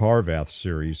Scott Harvath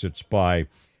series. It's by,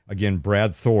 again,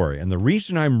 Brad Thor. And the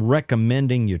reason I'm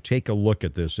recommending you take a look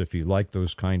at this, if you like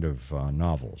those kind of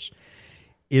novels,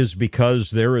 is because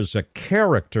there is a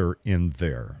character in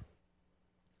there.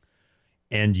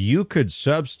 And you could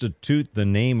substitute the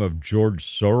name of George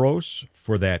Soros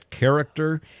for that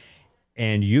character,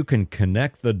 and you can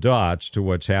connect the dots to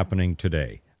what's happening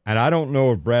today. And I don't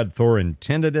know if Brad Thor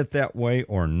intended it that way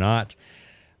or not.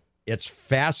 It's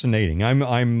fascinating.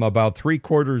 I'm about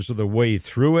 3/4 of the way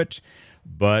through it,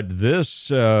 but this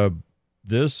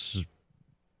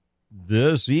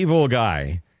evil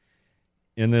guy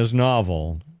in this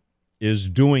novel is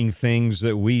doing things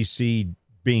that we see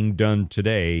being done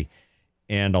today,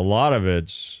 and a lot of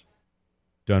it's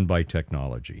done by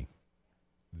technology.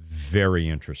 Very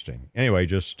interesting. Anyway,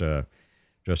 just a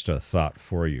thought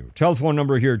for you. Telephone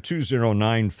number here,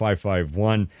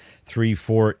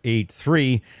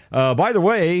 209-551-3483. By the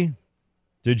way,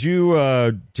 did you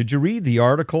read the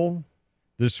article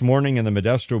this morning in the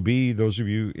Modesto Bee? Those of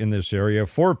you in this area,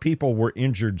 4 people were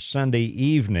injured Sunday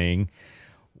evening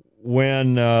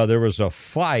when there was a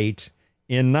fight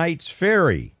in Knights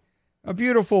Ferry. A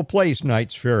beautiful place,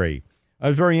 Knights Ferry.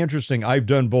 Very interesting. I've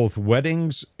done both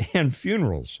weddings and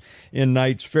funerals in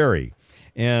Knights Ferry.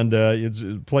 And it's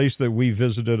a place that we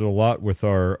visited a lot with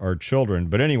our children.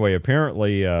 But anyway,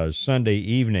 apparently Sunday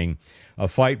evening, a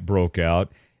fight broke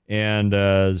out,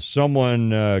 and someone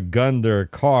gunned their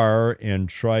car and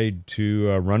tried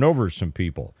to run over some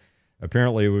people.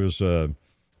 Apparently it was a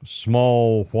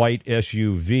small white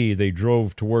SUV. They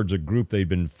drove towards a group they'd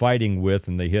been fighting with,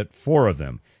 and they hit 4 of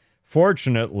them.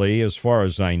 Fortunately, as far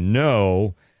as I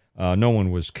know, no one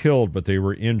was killed, but they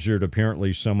were injured.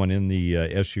 Apparently, someone in the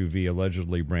SUV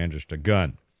allegedly brandished a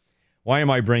gun. Why am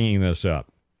I bringing this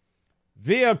up?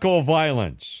 Vehicle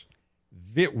violence.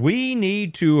 We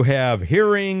need to have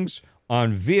hearings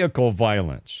on vehicle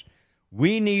violence.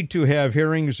 We need to have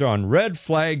hearings on red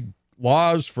flag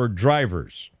laws for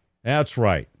drivers. That's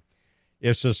right.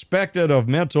 If suspected of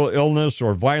mental illness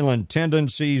or violent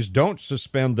tendencies, don't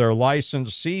suspend their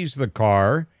license, seize the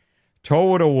car,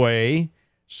 tow it away,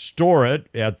 store it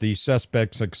at the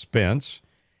suspect's expense,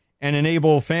 and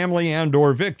enable family and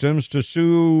or victims to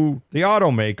sue the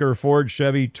automaker, Ford,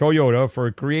 Chevy, Toyota,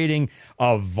 for creating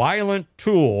a violent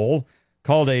tool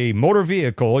called a motor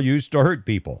vehicle used to hurt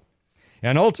people.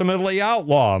 And ultimately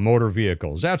outlaw motor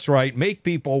vehicles. That's right, make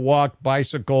people walk,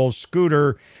 bicycle,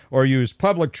 scooter, or use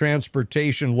public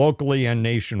transportation locally and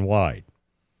nationwide.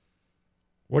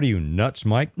 What are you, nuts,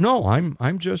 Mike? No,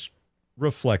 I'm just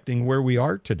reflecting where we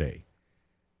are today.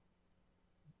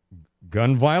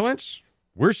 Gun violence?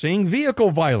 We're seeing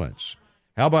vehicle violence.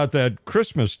 How about that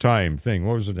Christmas time thing?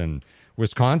 What was it, in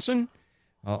Wisconsin?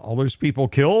 All those people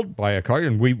killed by a car,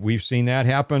 and we've seen that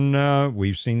happen.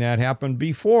 We've seen that happen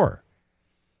before.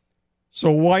 So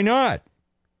why not?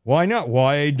 Why not?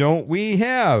 Why don't we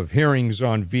have hearings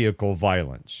on vehicle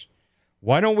violence?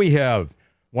 Why don't we have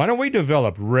Why don't we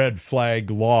develop red flag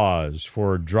laws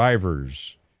for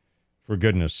drivers, for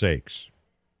goodness sakes?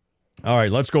 All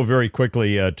right, let's go very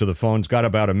quickly to the phones. Got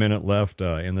about a minute left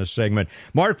in this segment.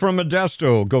 Mark from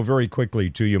Modesto, go very quickly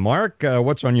to you. Mark,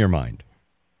 what's on your mind?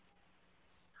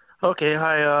 Okay,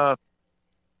 hi.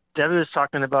 Debbie was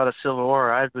talking about a civil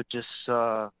war. I would just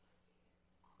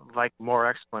like more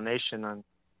explanation on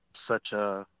such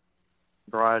a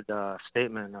broad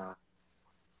statement.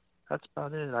 That's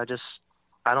about it.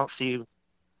 I don't see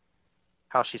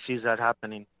how she sees that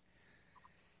happening.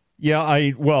 Yeah,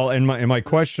 and my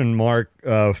question, Mark,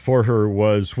 for her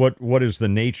was what is the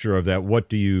nature of that? What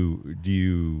do you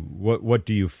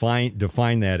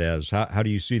define that as? How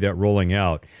do you see that rolling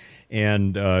out?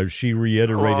 And she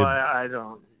reiterated. Well, I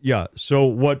don't. Yeah. So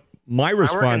what my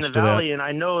response I work in the to Valley, that? and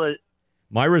I know that.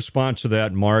 My response to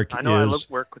that, Mark, I know is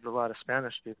I work with a lot of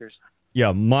Spanish speakers.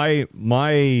 Yeah, my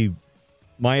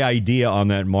idea on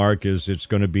that, Mark, is it's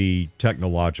going to be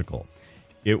technological.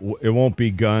 It won't be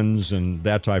guns and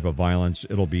that type of violence.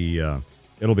 It'll be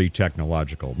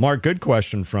technological. Mark, good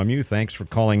question from you. Thanks for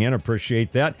calling in.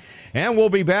 Appreciate that. And we'll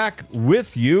be back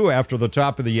with you after the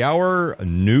top of the hour.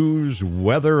 News,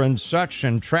 weather, and such,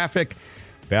 and traffic.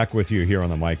 Back with you here on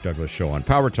the Mike Douglas Show on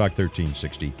Power Talk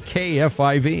 1360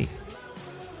 KFIV.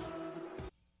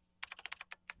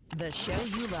 The show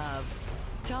you love.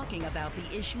 Talking about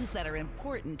the issues that are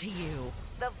important to you.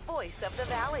 The voice of the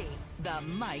Valley. The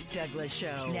Mike Douglas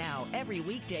Show. Now, every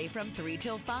weekday from 3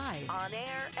 till 5. On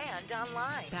air and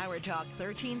online. Power Talk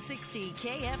 1360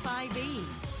 KFIV.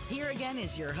 Here again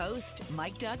is your host,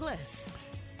 Mike Douglas.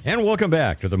 And welcome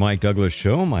back to the Mike Douglas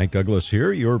Show. Mike Douglas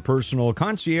here, your personal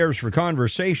concierge for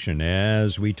conversation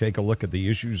as we take a look at the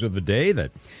issues of the day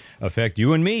that affect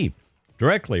you and me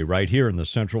directly right here in the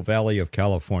Central Valley of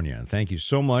California. And thank you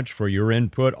so much for your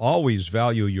input. Always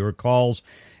value your calls.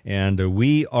 And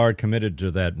we are committed to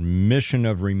that mission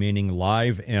of remaining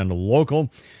live and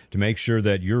local to make sure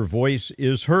that your voice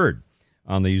is heard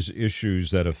on these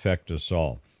issues that affect us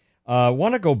all. I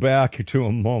want to go back to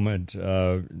a moment,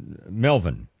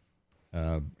 Melvin,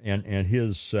 and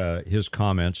his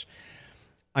comments.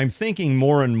 I'm thinking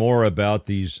more and more about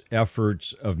these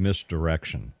efforts of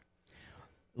misdirection.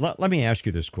 Let me ask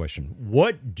you this question.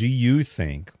 What do you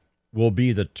think will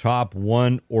be the top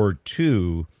one or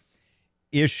two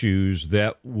issues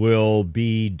that will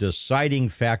be deciding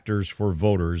factors for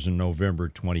voters in November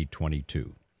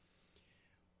 2022?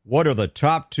 What are the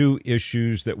top two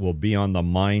issues that will be on the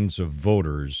minds of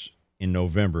voters in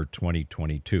November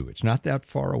 2022? It's not that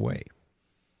far away.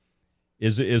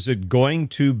 Is it going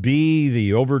to be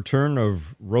the overturn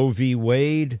of Roe v.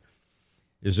 Wade?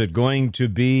 Is it going to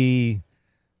be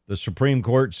the Supreme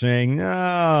Court saying,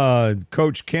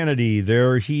 Coach Kennedy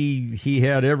there, he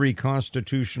had every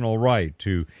constitutional right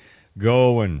to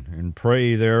go and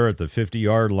pray there at the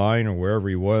 50-yard line or wherever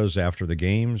he was after the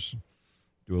games,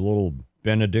 do a little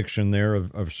benediction there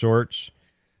of sorts?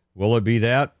 Will it be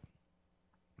that?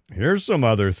 Here's some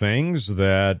other things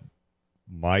that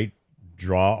might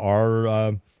draw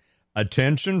our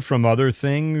attention from other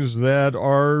things that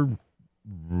are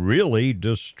really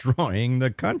destroying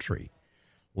the country.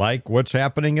 Like what's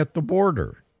happening at the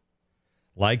border,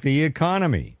 like the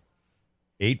economy,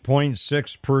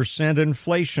 8.6%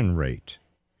 inflation rate,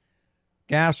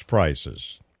 gas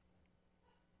prices.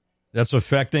 That's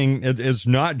affecting, it's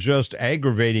not just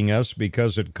aggravating us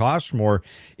because it costs more,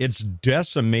 it's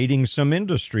decimating some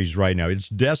industries right now. It's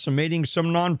decimating some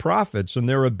nonprofits and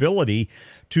their ability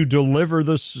to deliver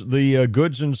the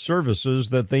goods and services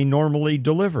that they normally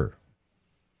deliver.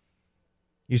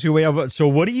 You see, so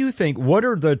what do you think? What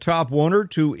are the top one or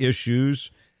two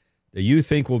issues that you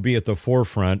think will be at the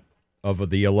forefront of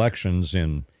the elections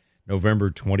in November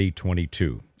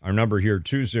 2022? Our number here,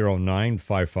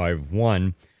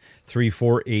 209-551-3483,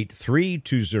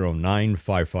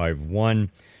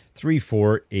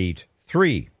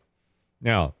 209-551-3483.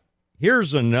 Now,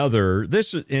 here's another,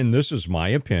 this is my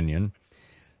opinion.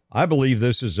 I believe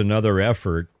this is another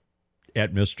effort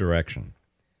at misdirection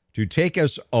to take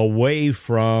us away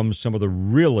from some of the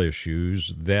real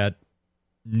issues that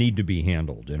need to be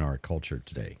handled in our culture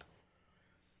today.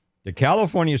 The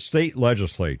California State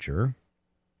Legislature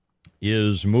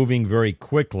is moving very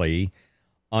quickly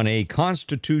on a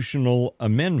constitutional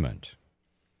amendment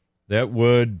that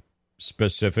would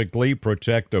specifically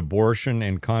protect abortion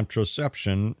and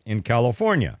contraception in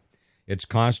California. It's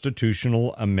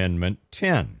Constitutional Amendment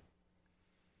 10.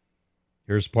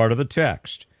 Here's part of the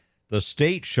text. The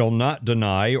state shall not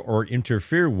deny or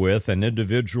interfere with an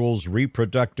individual's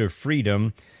reproductive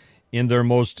freedom in their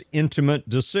most intimate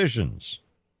decisions.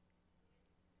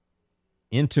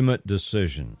 Intimate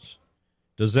decisions.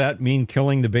 Does that mean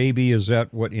killing the baby? Is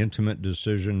that what intimate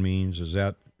decision means? Is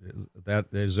that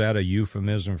a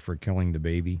euphemism for killing the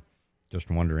baby?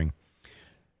 Just wondering.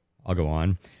 I'll go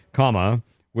on. Comma,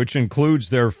 which includes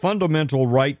their fundamental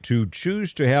right to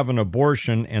choose to have an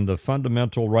abortion and the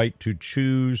fundamental right to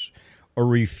choose or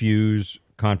refuse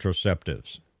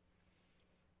contraceptives.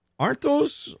 Aren't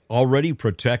those already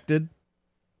protected?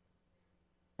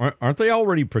 Aren't they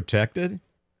already protected?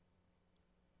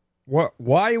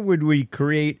 Why would we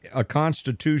create a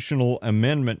constitutional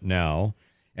amendment now?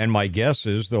 And my guess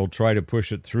is they'll try to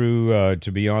push it through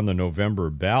to be on the November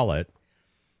ballot.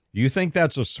 Do you think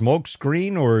that's a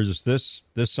smokescreen, or is this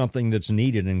something that's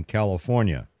needed in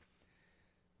California?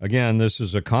 Again, this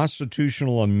is a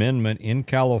constitutional amendment in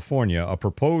California, a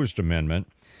proposed amendment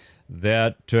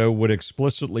that would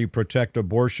explicitly protect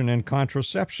abortion and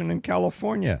contraception in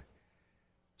California.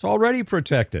 It's already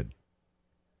protected.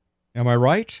 Am I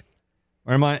right?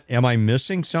 Or am I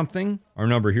missing something? Our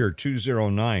number here,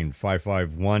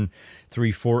 209-551-3483,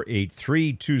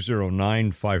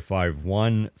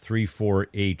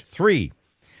 209-551-3483.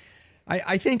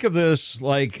 I think of this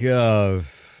like a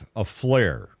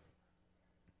flare.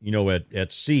 You know,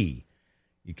 at sea,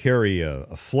 you carry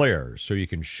a flare so you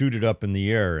can shoot it up in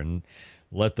the air and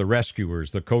let the rescuers,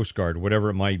 the Coast Guard,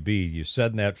 whatever it might be, you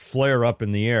send that flare up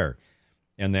in the air,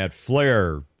 and that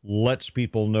flare lets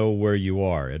people know where you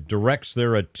are. It directs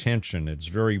their attention. It's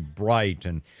very bright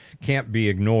and can't be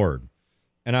ignored.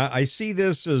 And I see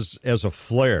this as a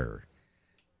flare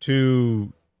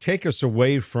to take us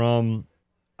away from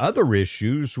other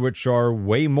issues which are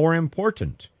way more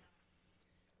important.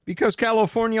 Because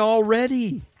California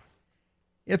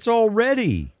it's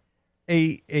already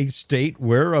a state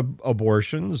where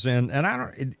abortions and I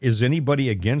don't, is anybody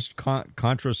against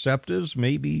contraceptives?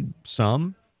 Maybe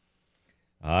some.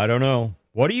 I don't know.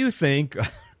 What do you think are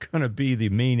going to be the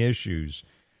main issues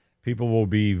people will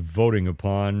be voting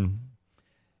upon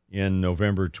in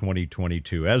November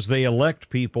 2022 as they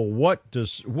elect people? What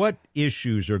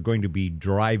issues are going to be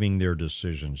driving their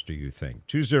decisions, do you think?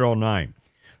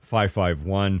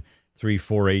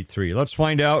 209-551-3483. Let's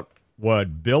find out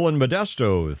what Bill in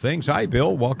Modesto thinks. Hi,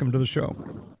 Bill. Welcome to the show.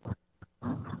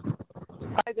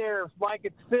 Hi there, Mike.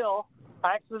 It's Phil.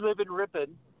 I actually live in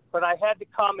Ripon, but I had to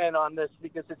comment on this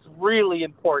because it's really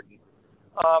important.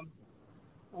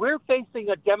 We're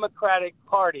facing a Democratic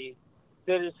Party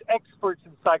that is experts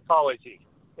in psychology.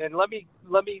 And let me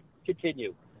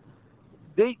continue.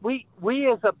 We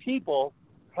as a people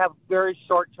have very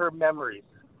short-term memories.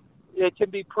 It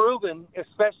can be proven,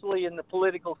 especially in the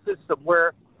political system,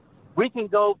 where we can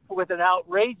go with an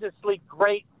outrageously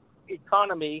great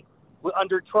economy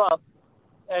under Trump,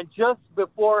 and just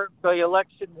before the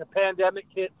election, the pandemic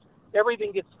hits,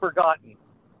 everything gets forgotten.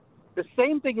 The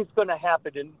same thing is going to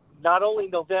happen in not only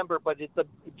November, but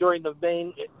during the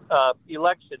main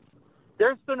election.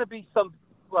 There's going to be some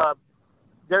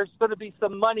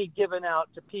money given out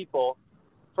to people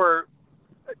for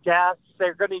gas.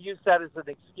 They're going to use that as an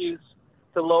excuse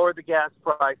to lower the gas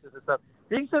prices and stuff.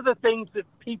 These are the things that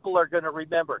people are going to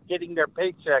remember, getting their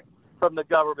paycheck from the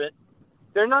government.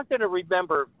 They're not going to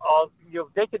remember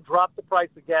they could drop the price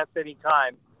of gas any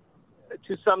time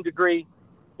to some degree.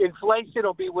 Inflation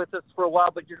will be with us for a while,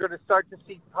 but you're going to start to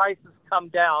see prices come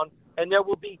down, and there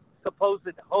will be supposed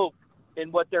hope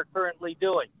in what they're currently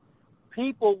doing.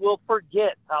 People will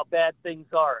forget how bad things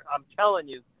are. I'm telling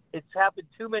you, it's happened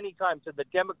too many times, and the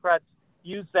Democrats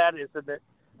use that as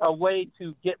a way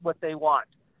to get what they want.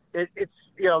 It's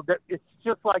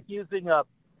just like using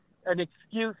an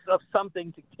excuse of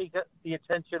something to take the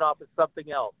attention off of something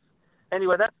else.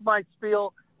 Anyway, that's my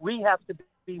spiel. We have to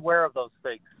be aware of those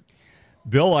things.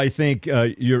 Bill, I think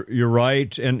you're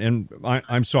right, and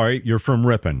I'm sorry, you're from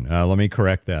Ripon. Let me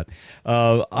correct that.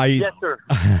 Yes, sir.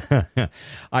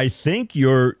 I think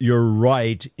you're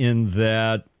right in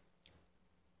that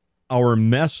our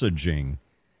messaging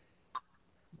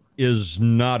is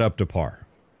not up to par.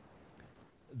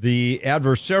 The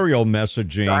adversarial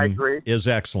messaging is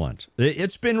excellent.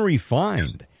 It's been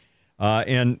refined,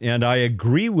 and I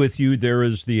agree with you. There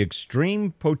is the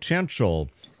extreme potential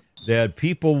that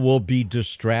people will be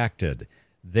distracted.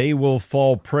 They will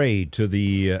fall prey to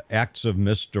the acts of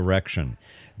misdirection.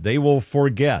 They will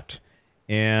forget.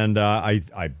 And I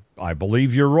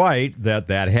believe you're right that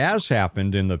has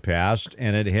happened in the past,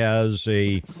 and it has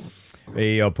a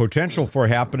potential for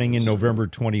happening in November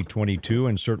 2022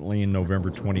 and certainly in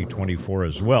November 2024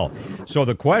 as well. So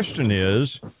the question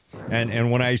is,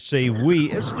 and when I say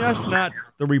we, it's just not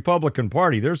the Republican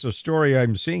Party. There's a story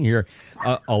I'm seeing here.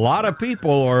 A lot of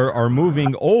people are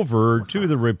moving over to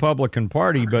the Republican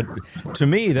Party, but to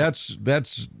me, that's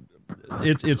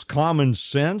it's common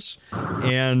sense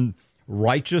and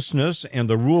righteousness and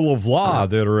the rule of law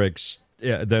that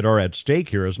are at stake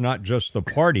here. Is not just the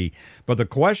party, but the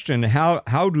question: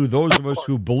 how do those of us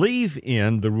who believe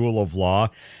in the rule of law,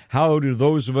 how do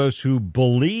those of us who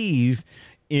believe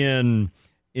in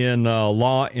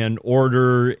law and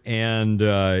order and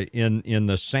in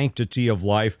the sanctity of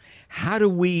life, how do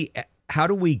we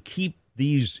keep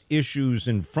these issues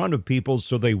in front of people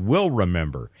so they will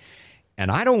remember? And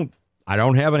I don't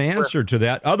have an answer to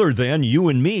that other than you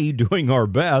and me doing our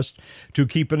best to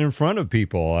keep it in front of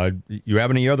people. You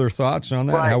have any other thoughts on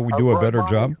that? Right. How we do a better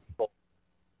job?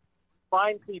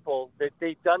 Find people that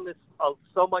they've done this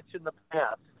so much in the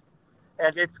past,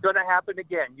 and it's going to happen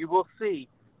again. You will see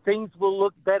things will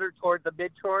look better toward the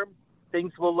midterm.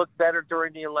 Things will look better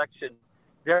during the election.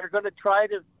 They're going to try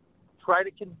to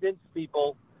convince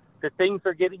people that things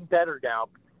are getting better now.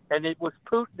 And it was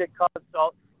Putin that caused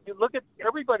all. You look at,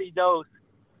 everybody knows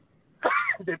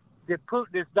that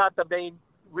Putin is not the main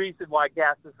reason why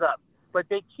gas is up, but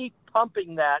they keep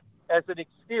pumping that as an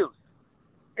excuse.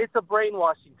 It's a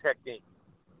brainwashing technique.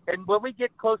 And when we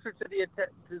get closer to the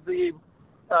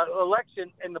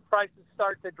election and the prices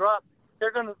start to drop,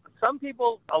 a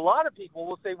lot of people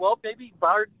will say, well, maybe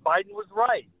Biden was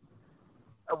right.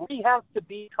 We have to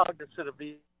be cognizant of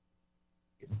these.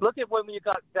 Look at when you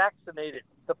got vaccinated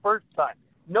the first time.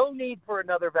 No need for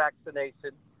another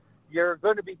vaccination. You're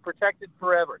going to be protected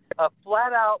forever. A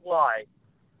flat-out lie.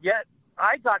 Yet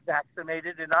I got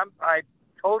vaccinated, and I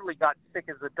totally got sick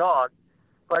as a dog.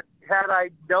 But had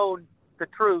I known the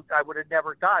truth, I would have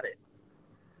never got it.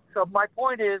 So my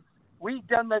point is, we've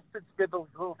done this since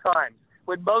biblical times.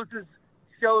 When Moses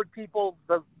showed people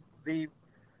the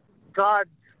God's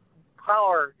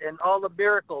power and all the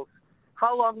miracles,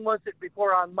 how long was it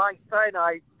before on Mount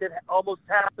Sinai that almost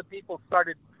half the people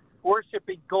started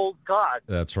worshiping gold gods?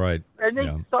 That's right. And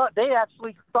they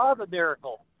actually saw the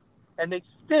miracle, and they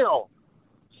still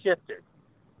shifted.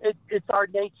 It's our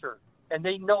nature, and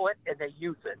they know it, and they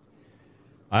use it.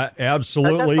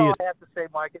 Absolutely. And that's all I have to say,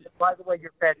 Mike. And by the way,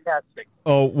 you're fantastic.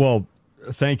 Oh, well,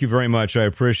 thank you very much. I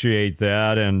appreciate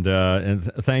that, and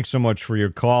thanks so much for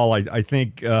your call. I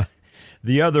think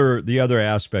the other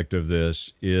aspect of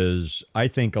this is, I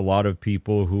think a lot of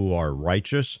people who are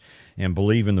righteous and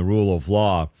believe in the rule of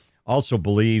law also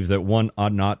believe that one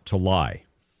ought not to lie.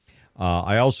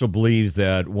 I also believe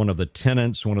that one of the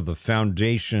tenets, one of the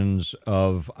foundations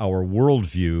of our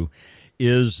worldview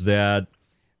is that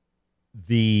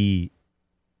the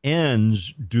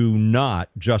ends do not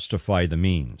justify the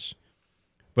means.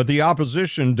 But the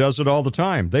opposition does it all the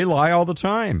time. They lie all the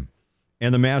time.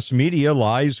 And the mass media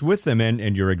lies with them.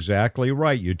 And you're exactly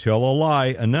right. You tell a lie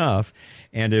enough,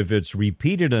 and if it's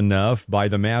repeated enough by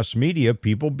the mass media,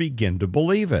 people begin to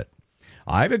believe it.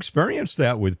 I've experienced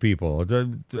that with people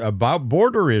about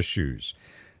border issues.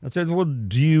 I said, well,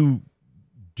 do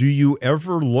you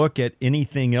ever look at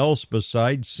anything else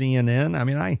besides CNN? I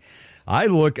mean, I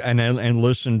look and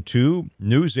listen to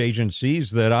news agencies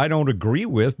that I don't agree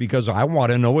with because I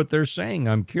want to know what they're saying.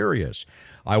 I'm curious.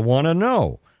 I want to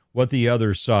know what the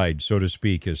other side, so to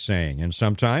speak, is saying. And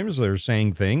sometimes they're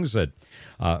saying things that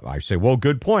I say, well,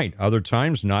 good point. Other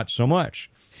times, not so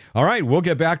much. All right, we'll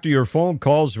get back to your phone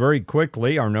calls very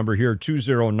quickly. Our number here,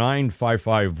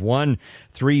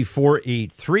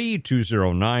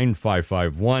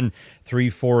 209-551-3483,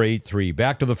 209-551-3483.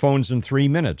 Back to the phones in 3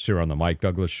 minutes here on the Mike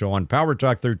Douglas Show on Power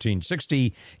Talk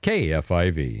 1360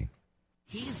 KFIV.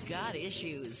 He's got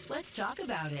issues. Let's talk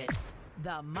about it.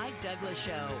 The Mike Douglas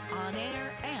Show, on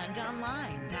air and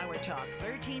online. Power Talk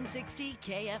 1360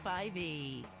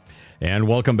 KFIV. And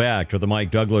welcome back to the Mike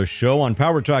Douglas Show on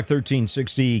Power Talk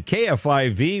 1360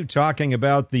 KFIV, talking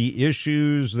about the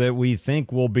issues that we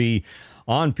think will be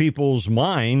on people's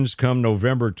minds come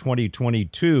November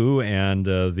 2022 and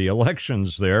the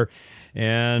elections there.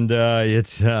 And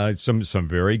it's some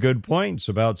very good points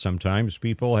about sometimes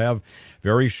people have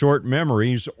very short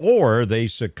memories or they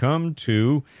succumb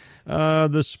to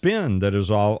the spin that is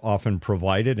often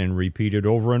provided and repeated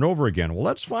over and over again. Well,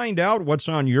 let's find out what's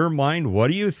on your mind. What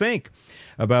do you think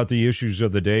about the issues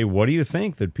of the day? What do you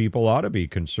think that people ought to be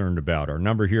concerned about? Our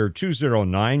number here,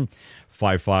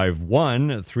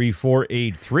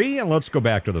 209-551-3483. And let's go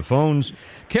back to the phones.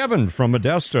 Kevin from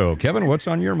Modesto. Kevin, what's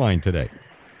on your mind today?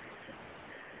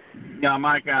 Yeah,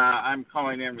 Mike, I'm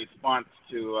calling in response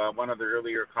to one of the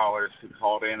earlier callers who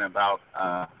called in about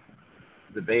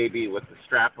the baby with the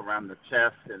strap around the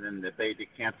chest, and then the baby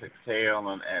can't exhale,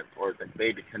 or the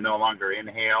baby can no longer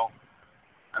inhale.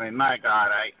 I mean, my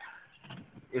God,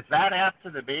 is that after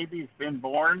the baby's been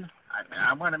born?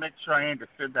 I want to make sure I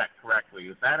understood that correctly.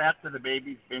 Is that after the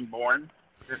baby's been born?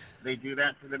 They do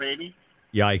that to the baby?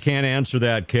 Yeah, I can't answer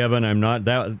that, Kevin.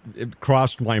 It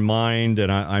crossed my mind,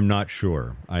 and I'm not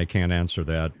sure. I can't answer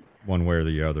that one way or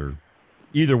the other.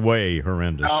 Either way,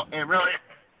 horrendous. No,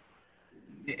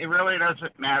 it really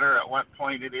doesn't matter at what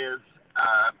point it is.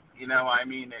 I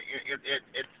mean,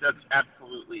 it's just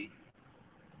absolutely.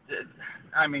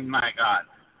 I mean, my God,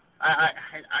 I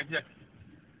just,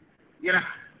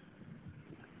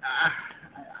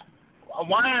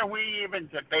 why are we even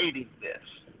debating this?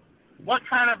 What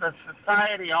kind of a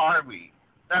society are we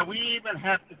that we even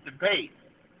have to debate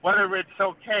whether it's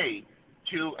okay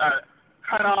to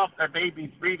cut off a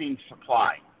baby's breathing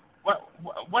supply?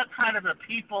 What kind of a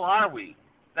people are we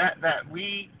that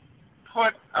we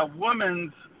put a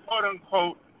woman's quote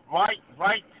unquote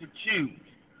right to choose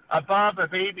above a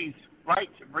baby's right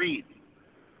to breathe?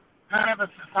 What kind of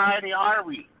a society are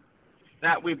we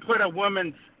that we put a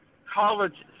woman's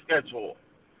college schedule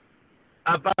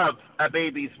above a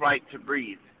baby's right to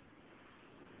breathe?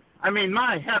 I mean,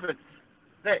 my heavens,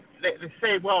 they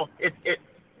say, well,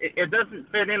 it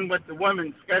doesn't fit in with the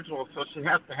woman's schedule, so she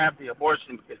has to have the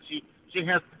abortion because she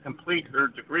has to complete her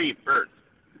degree first.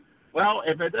 Well,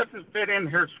 if it doesn't fit in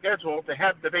her schedule to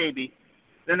have the baby,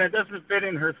 then it doesn't fit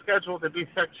in her schedule to be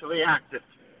sexually active.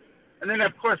 And then,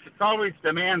 of course, it's always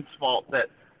the man's fault that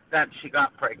she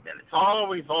got pregnant. It's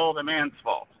always all the man's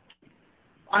fault.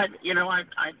 I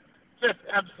just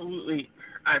absolutely,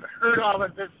 I've heard all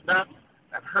of this stuff.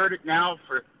 I've heard it now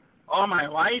for all my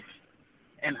life,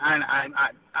 and I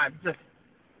just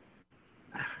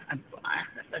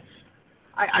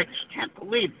can't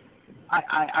believe it.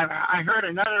 I heard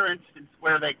another instance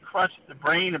where they crushed the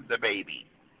brain of the baby.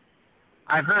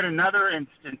 I've heard another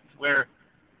instance where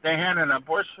they had an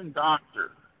abortion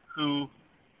doctor who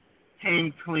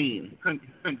came clean,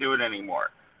 couldn't do it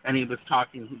anymore, and he was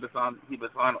on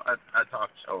a talk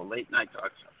show, a late night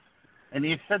talk show, and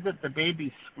he said that the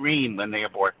babies scream when they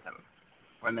abort them,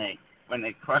 when they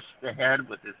crush the head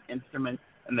with this instrument,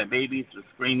 and the babies are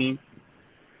screaming.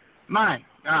 My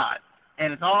God.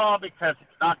 And it's all because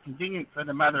it's not convenient for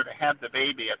the mother to have the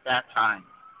baby at that time.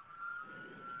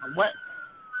 What?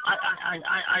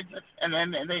 I just, and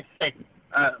then they say,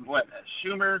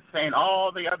 Schumer saying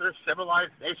all the other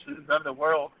civilized nations of the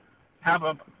world have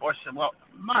abortion. Well,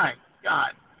 my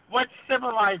God, what's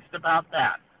civilized about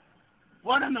that?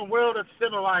 What in the world is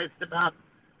civilized about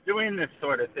doing this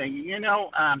sort of thing?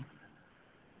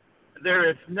 There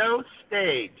is no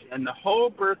stage in the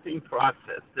whole birthing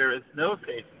process. There is no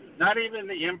stage. Not even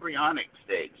the embryonic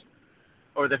stage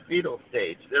or the fetal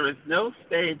stage. There is no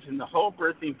stage in the whole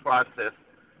birthing process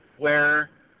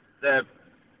where the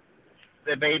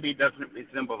baby doesn't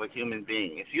resemble a human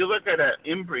being. If you look at an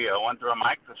embryo under a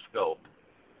microscope,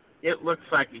 it looks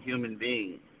like a human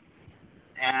being.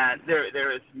 And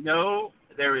there is no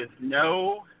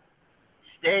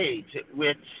stage at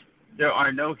which there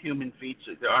are no human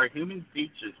features. There are human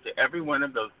features to every one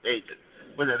of those stages,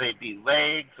 whether they be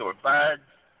legs or buds,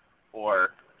 or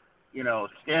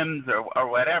stems or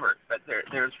whatever, but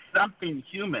there's something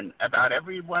human about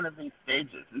every one of these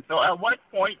stages. And so at what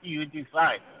point do you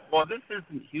decide, well, this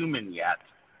isn't human yet?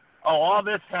 Oh, all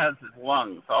this has is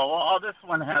lungs. Oh, all this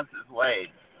one has is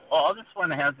legs. Oh, all this one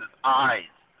has is eyes.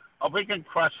 Oh, we can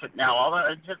crush it now. All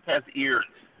it just has ears.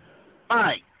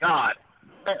 My God.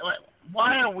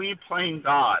 Why are we playing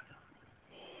God?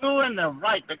 Who in the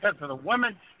right? Because of the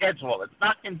woman's schedule. It's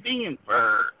not convenient for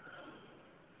her.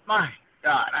 My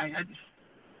God,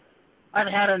 I've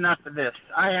had enough of this.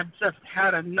 I have just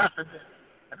had enough of this.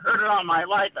 I've heard it all my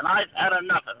life, and I've had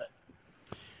enough of it.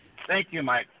 Thank you,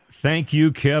 Mike. Thank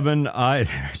you, Kevin.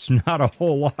 There's not a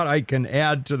whole lot I can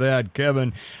add to that,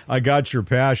 Kevin. I got your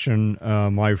passion,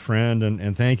 my friend,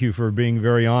 and thank you for being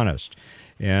very honest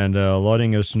and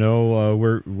letting us know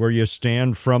where you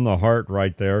stand from the heart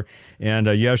right there. And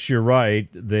yes, you're right.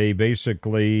 They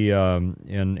basically,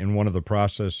 in one of the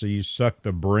processes, suck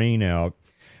the brain out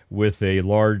with a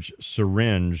large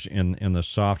syringe in the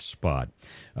soft spot.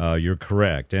 You're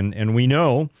correct. And we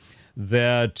know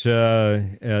that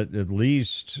at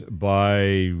least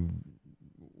by,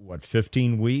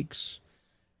 15 weeks,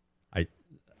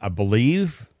 I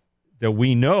believe that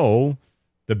we know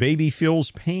the baby feels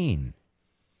pain.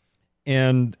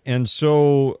 And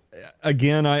so,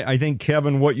 again, I think,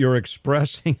 Kevin, what you're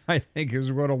expressing, I think,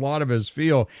 is what a lot of us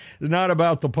feel. It's not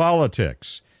about the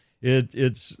politics.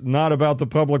 It's not about the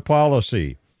public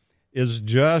policy. It's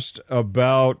just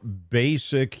about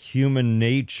basic human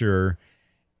nature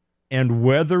and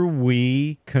whether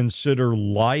we consider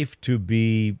life to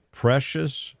be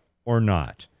precious or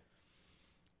not.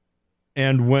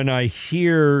 And when I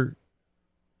hear,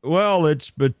 well, it's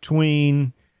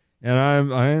between... And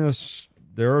I'm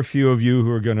there are a few of you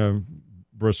who are going to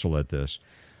bristle at this.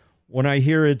 When I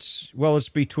hear it's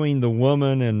between the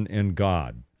woman and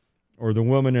God, or the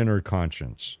woman and her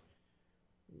conscience.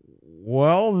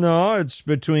 Well, no, it's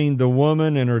between the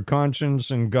woman and her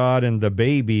conscience and God and the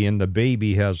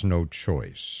baby has no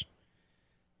choice.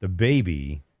 The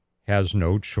baby has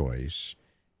no choice,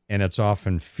 and it's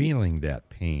often feeling that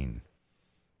pain.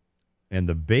 And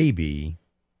the baby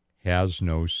has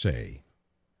no say.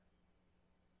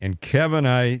 And Kevin,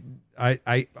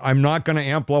 I'm not going to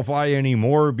amplify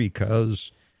anymore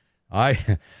because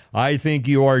I think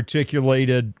you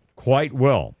articulated quite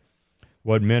well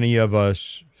what many of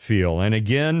us feel. And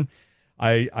again,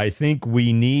 I think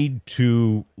we need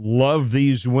to love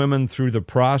these women through the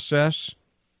process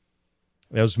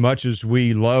as much as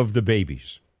we love the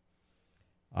babies.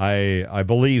 I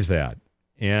believe that.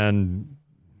 And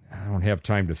I don't have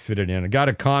time to fit it in. I got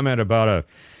a comment about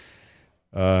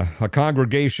a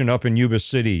congregation up in Yuba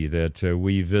City that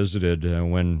we visited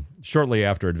when shortly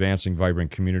after Advancing Vibrant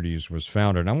Communities was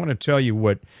founded. I want to tell you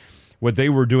what they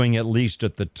were doing, at least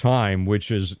at the time,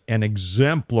 which is an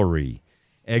exemplary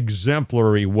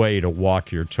way to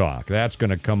walk your talk. That's going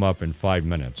to come up in 5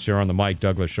 minutes here on the Mike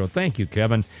Douglas Show. Thank you,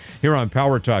 Kevin. Here on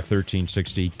Power Talk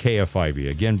 1360 KFIV.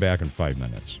 Again, back in 5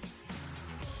 minutes.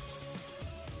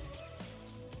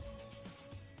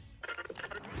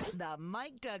 The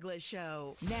Mike Douglas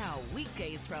Show. Now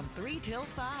weekdays from 3 till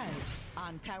 5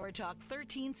 on Power Talk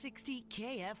 1360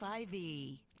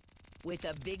 KFIV. With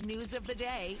the big news of the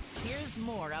day, here's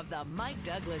more of the Mike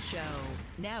Douglas Show.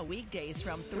 Now weekdays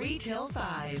from 3 till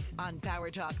 5 on Power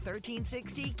Talk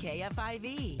 1360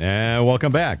 KFIV. And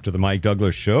welcome back to the Mike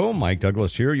Douglas Show. Mike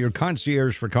Douglas here, your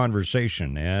concierge for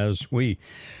conversation.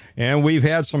 We've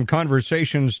had some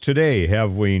conversations today,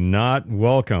 have we not?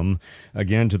 Welcome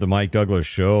again to the Mike Douglas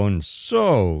Show. And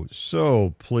so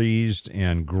pleased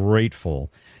and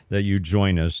grateful that you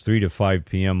join us 3 to 5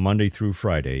 p.m. Monday through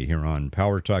Friday here on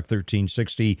Power Talk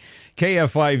 1360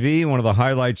 KFIV. One of the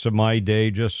highlights of my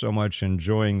day, just so much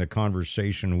enjoying the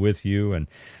conversation with you. And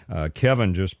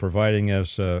Kevin just providing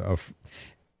us a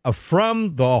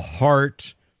from the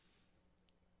heart,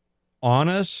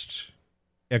 honest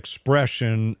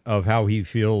expression of how he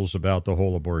feels about the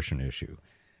whole abortion issue.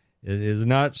 It is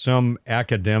not some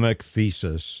academic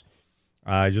thesis.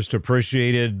 I just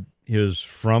appreciated his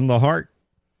from the heart,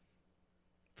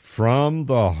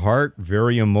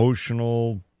 very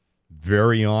emotional,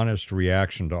 very honest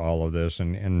reaction to all of this.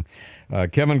 And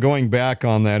Kevin, going back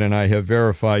on that, and I have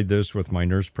verified this with my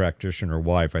nurse practitioner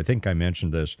wife, I think I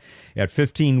mentioned this, at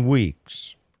 15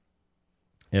 weeks,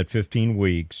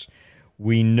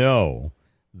 we know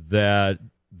that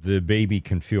the baby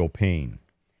can feel pain.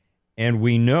 And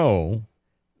we know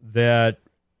that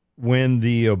when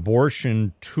the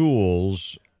abortion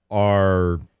tools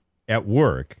are at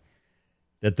work,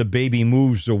 that the baby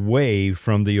moves away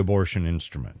from the abortion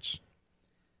instruments.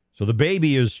 So the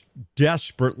baby is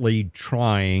desperately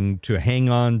trying to hang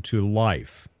on to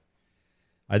life.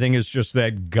 I think it's just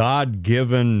that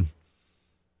God-given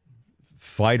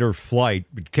fight or flight.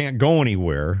 It can't go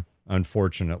anywhere,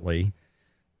 unfortunately.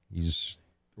 He's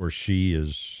or she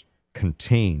is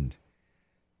contained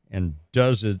and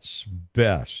does its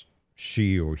best,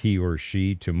 he or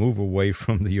she, to move away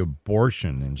from the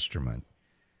abortion instrument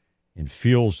and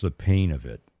feels the pain of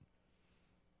it.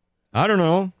 I don't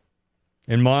know.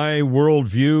 In my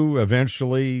worldview,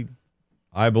 eventually,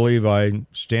 I believe I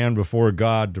stand before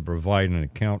God to provide an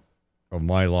account of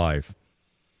my life.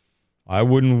 I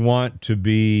wouldn't want to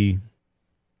be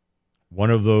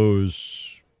one of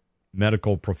those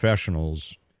medical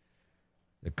professionals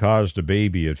that caused a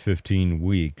baby at 15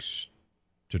 weeks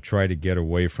to try to get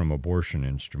away from abortion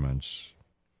instruments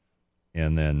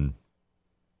and then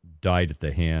died at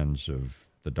the hands of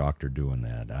the doctor doing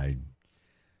that.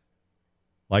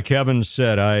 Like Kevin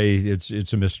said,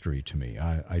 it's a mystery to me.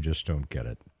 I just don't get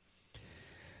it.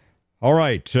 All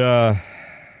right.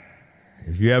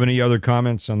 If you have any other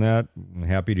comments on that, I'm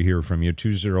happy to hear from you.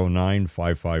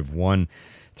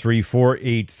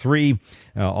 209-551-3483.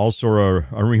 Also,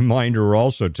 a reminder, we're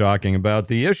also talking about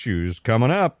the issues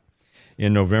coming up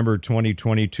in November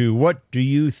 2022. What do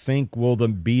you think will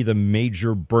be the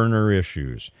major burner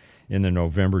issues in the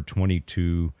November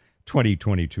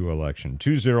 2022 election?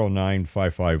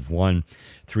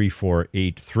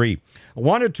 209-551-3483. I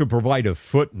wanted to provide a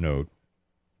footnote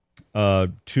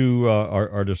to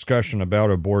our discussion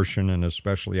about abortion, and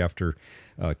especially after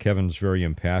Kevin's very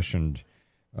impassioned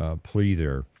plea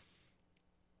there.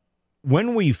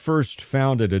 When we first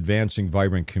founded Advancing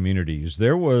Vibrant Communities,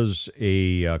 there was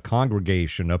a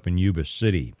congregation up in Yuba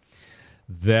City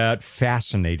that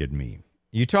fascinated me.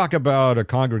 You talk about a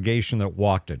congregation that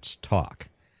walked its talk.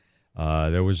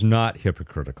 That was not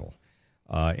hypocritical.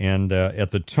 And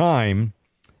at the time,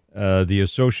 the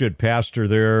associate pastor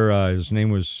there, his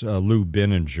name was Lou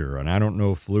Benninger, and I don't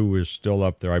know if Lou is still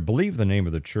up there. I believe the name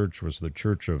of the church was the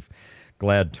Church of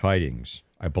Glad Tidings,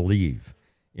 I believe,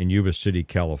 in Yuba City,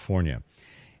 California.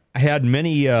 I had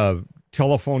many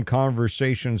telephone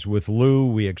conversations with Lou.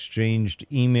 We exchanged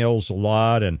emails a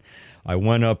lot, and I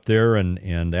went up there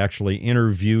and actually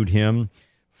interviewed him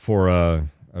for a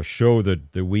show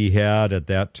that we had at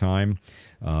that time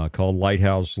called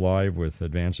Lighthouse Live with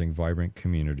Advancing Vibrant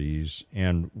Communities.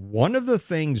 And one of the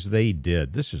things they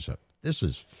did, this is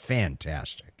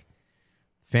fantastic.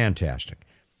 Fantastic.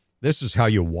 This is how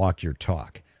you walk your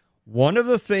talk. One of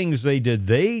the things they did,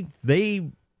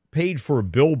 they paid for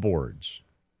billboards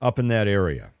up in that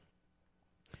area.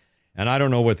 And I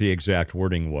don't know what the exact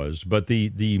wording was, but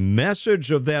the message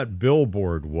of that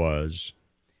billboard was,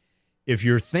 if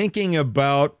you're thinking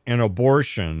about an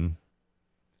abortion,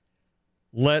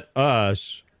 let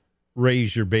us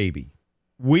raise your baby.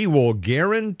 We will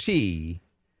guarantee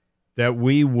that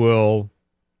we will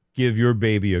give your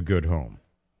baby a good home.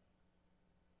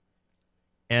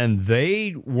 And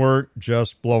they weren't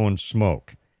just blowing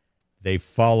smoke. They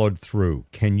followed through.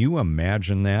 Can you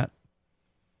imagine that?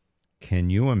 Can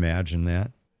you imagine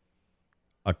that?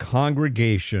 A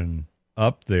congregation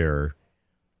up there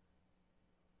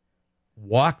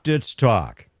walked its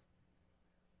talk.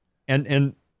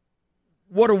 And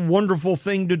what a wonderful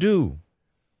thing to do.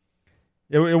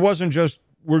 It wasn't just,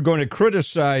 we're going to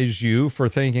criticize you for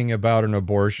thinking about an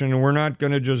abortion, and we're not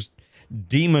going to just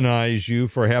demonize you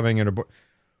for having an abortion.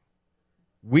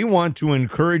 We want to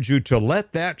encourage you to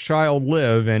let that child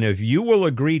live, and if you will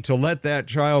agree to let that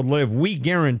child live, we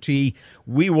guarantee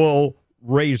we will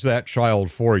raise that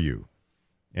child for you.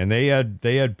 And they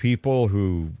had people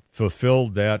who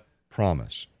fulfilled that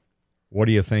promise. What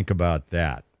do you think about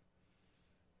that?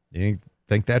 You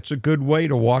think that's a good way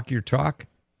to walk your talk?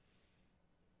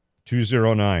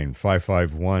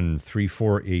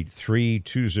 209-551-3483,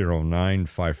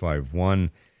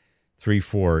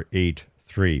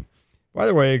 209-551-3483. By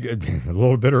the way, a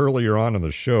little bit earlier on in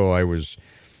the show, I was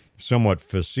somewhat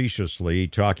facetiously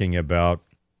talking about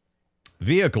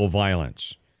vehicle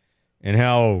violence and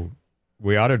how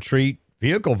we ought to treat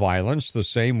vehicle violence the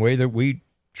same way that we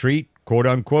treat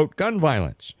quote-unquote gun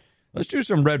violence. Let's do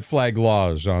some red flag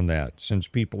laws on that, since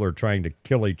people are trying to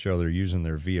kill each other using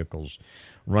their vehicles,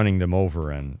 running them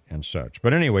over and such.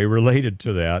 But anyway, related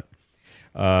to that,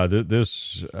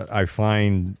 this I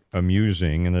find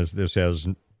amusing, and this has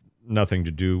nothing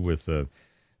to do with the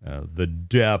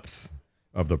depth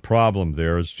of the problem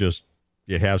there. It's just,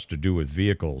 it has to do with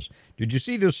vehicles. Did you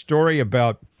see this story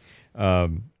about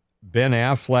Ben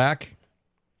Affleck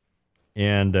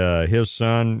and his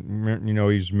son? You know,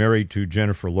 he's married to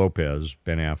Jennifer Lopez,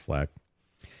 Ben Affleck.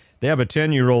 They have a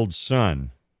 10-year-old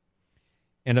son.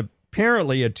 And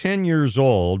apparently at 10 years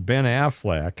old, Ben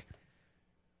Affleck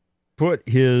put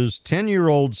his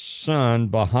 10-year-old son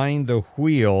behind the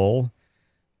wheel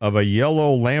of a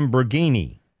yellow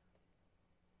Lamborghini.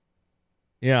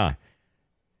 Yeah.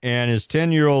 And his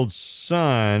 10-year-old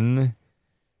son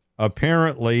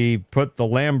apparently put the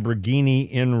Lamborghini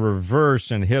in reverse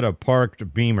and hit a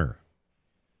parked Beamer.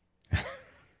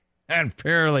 And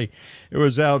apparently it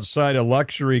was outside a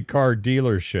luxury car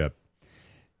dealership.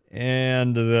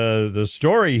 And the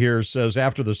story here says,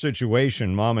 after the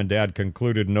situation, mom and dad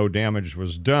concluded no damage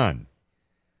was done.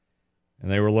 And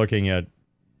they were looking at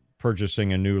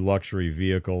purchasing a new luxury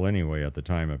vehicle anyway at the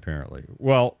time, apparently.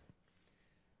 Well,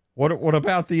 what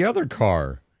about the other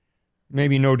car?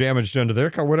 Maybe no damage done to their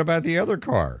car. What about the other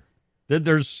car?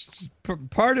 There's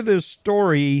part of this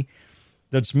story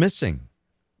that's missing,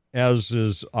 as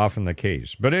is often the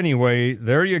case. But anyway,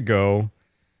 there you go.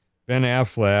 Ben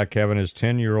Affleck having his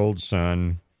 10-year-old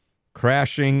son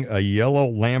crashing a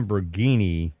yellow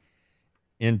Lamborghini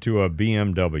into a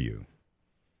BMW.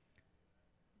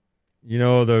 You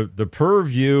know, the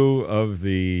purview of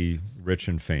the rich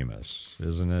and famous,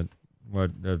 isn't it?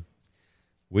 What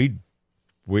we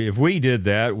if we did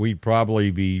that, we'd probably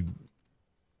be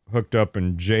hooked up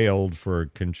and jailed for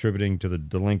contributing to the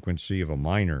delinquency of a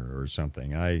minor or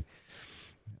something. I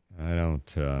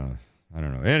don't know.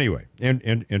 Anyway,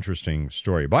 interesting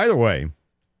story. By the way,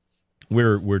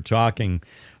 we're talking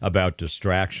about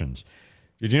distractions.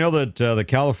 Did you know that the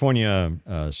California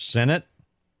Senate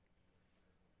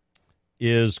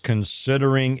is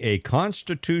considering a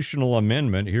constitutional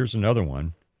amendment? Here's another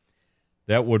one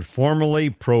that would formally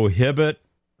prohibit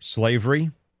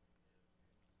slavery.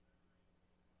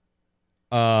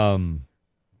 Do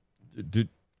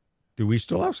we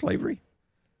still have slavery?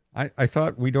 I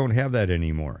thought we don't have that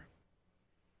anymore.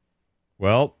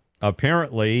 Well,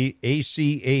 apparently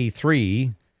ACA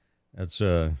 3, that's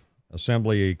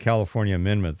Assembly California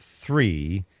Amendment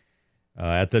 3,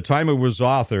 at the time it was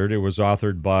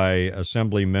authored by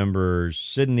Assembly member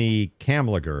Sidney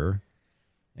Kamlager,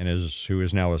 who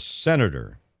is now a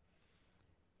senator.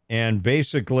 And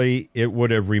basically, it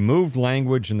would have removed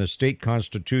language in the state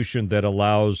constitution that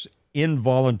allows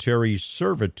involuntary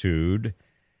servitude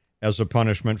as a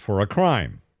punishment for a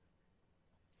crime.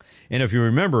 And if you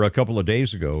remember, a couple of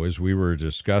days ago, as we were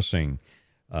discussing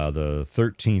the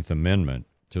 13th Amendment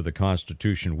to the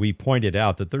Constitution, we pointed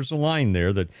out that there's a line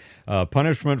there that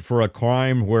punishment for a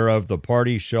crime whereof the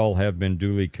party shall have been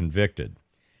duly convicted.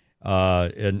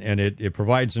 And it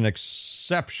provides an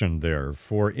exception there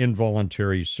for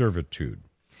involuntary servitude.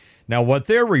 Now, what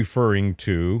they're referring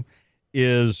to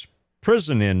is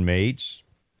prison inmates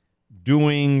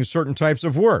doing certain types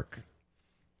of work,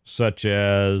 such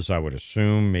as, I would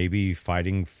assume, maybe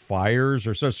fighting fires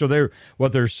or such. So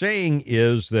what they're saying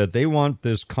is that they want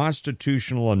this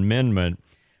constitutional amendment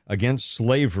against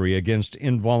slavery, against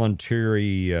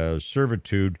involuntary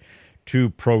servitude,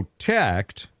 to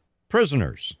protect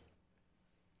prisoners.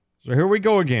 So here we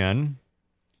go again,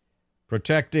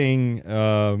 protecting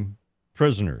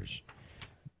prisoners.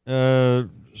 So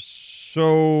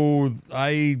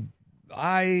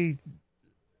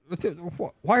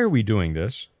why are we doing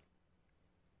this?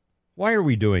 Why are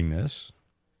we doing this?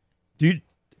 Do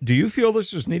you feel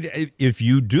this is needed? If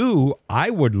you do,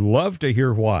 I would love to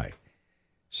hear why.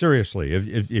 Seriously,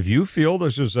 if you feel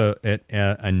this is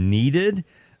a needed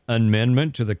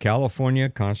amendment to the California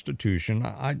Constitution,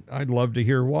 I'd love to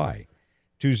hear why.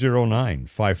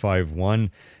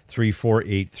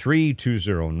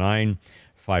 209-551-3483,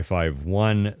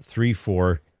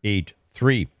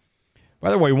 209-551-3483. By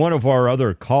the way, one of our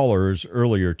other callers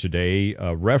earlier today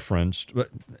referenced,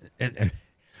 and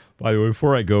by the way,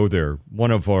 before I go there,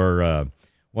 one of our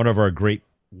great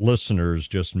listeners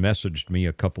just messaged me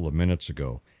a couple of minutes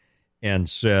ago and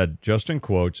said, just in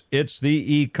quotes, "It's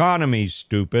the economy,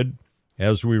 stupid,"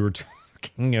 as we were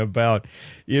talking about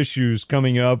issues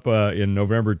coming up in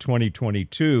November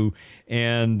 2022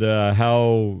 and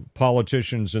how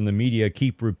politicians and the media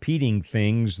keep repeating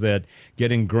things that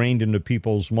get ingrained into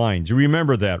people's minds. You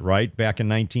remember that, right? Back in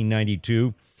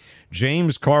 1992,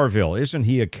 James Carville, isn't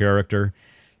he a character?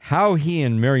 How he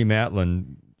and Mary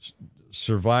Matlin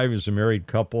survive as a married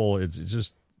couple, it's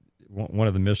just one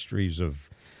of the mysteries of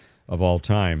all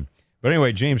time. But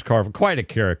anyway, James Carville, quite a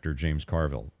character, James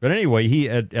Carville. But anyway, he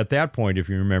at that point, if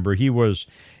you remember, he was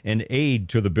an aide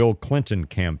to the Bill Clinton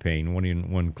campaign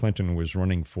when Clinton was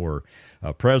running for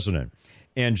president.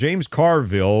 And James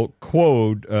Carville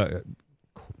coined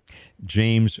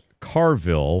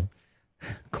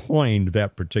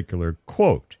that particular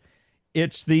quote.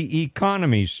 "It's the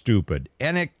economy, stupid,"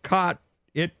 and it caught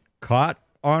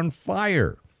on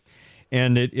fire.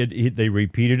 And they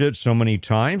repeated it so many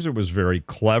times. It was very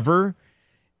clever.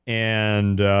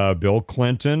 And Bill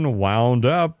Clinton wound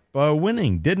up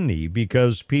winning, didn't he?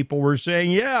 Because people were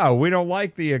saying, yeah, we don't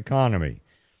like the economy.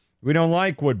 We don't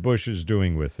like what Bush is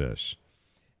doing with this.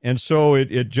 And so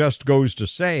it just goes to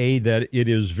say that it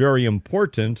is very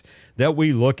important that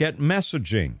we look at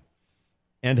messaging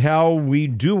and how we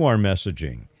do our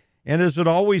messaging. And is it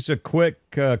always a quick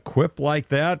quip like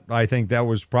that? I think that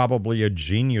was probably a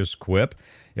genius quip.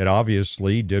 It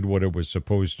obviously did what it was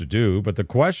supposed to do. But the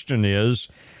question is,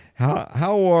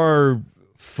 how are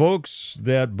folks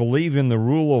that believe in the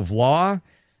rule of law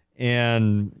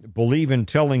and believe in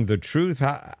telling the truth,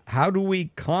 how do we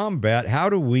combat,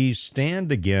 how do we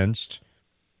stand against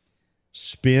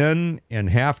spin and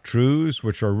half-truths,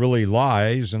 which are really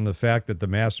lies, and the fact that the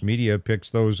mass media picks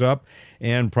those up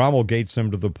and promulgates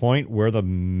them to the point where the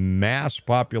mass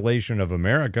population of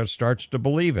America starts to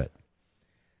believe it?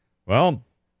 Well,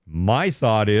 my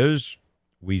thought is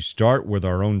we start with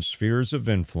our own spheres of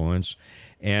influence,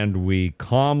 and we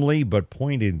calmly but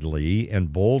pointedly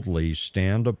and boldly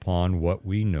stand upon what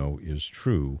we know is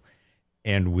true,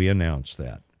 and we announce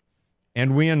that.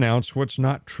 And we announce what's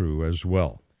not true as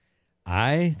well.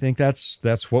 I think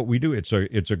that's what we do. It's a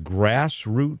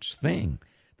grassroots thing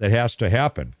that has to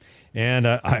happen. And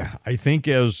I think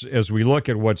as we look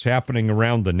at what's happening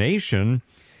around the nation,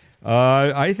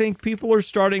 I think people are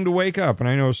starting to wake up. And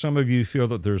I know some of you feel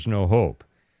that there's no hope.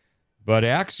 But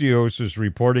Axios is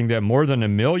reporting that more than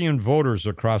 1 million voters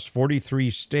across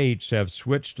 43 states have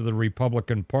switched to the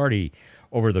Republican Party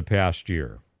over the past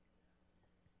year.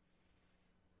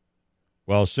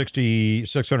 Well,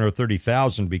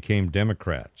 630,000 became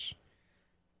Democrats.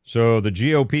 So the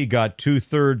GOP got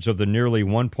 2/3 of the nearly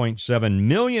 1.7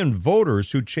 million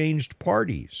voters who changed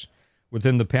parties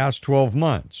within the past 12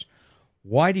 months.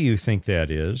 Why do you think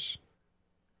that is?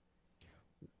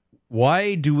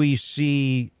 Why do we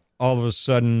see all of a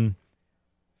sudden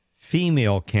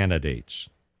female candidates,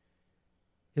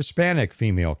 Hispanic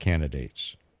female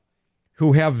candidates,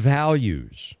 who have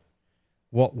values?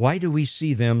 Why do we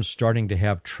see them starting to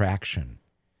have traction?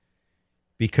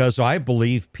 Because I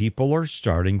believe people are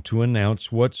starting to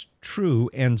announce what's true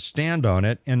and stand on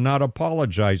it and not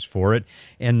apologize for it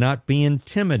and not be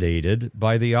intimidated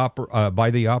by the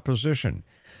opposition.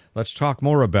 Let's talk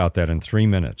more about that in 3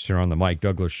 minutes here on the Mike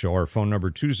Douglas Show. Our phone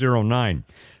number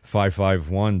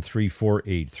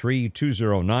 209-551-3483,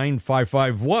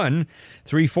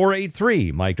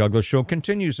 209-551-3483. Mike Douglas Show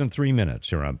continues in 3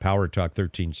 minutes here on Power Talk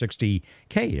 1360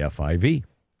 KFIV.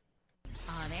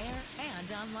 On air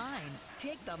and online.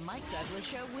 Take the Mike Douglas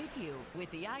Show with you with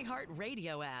the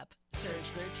iHeartRadio app.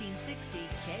 Search 1360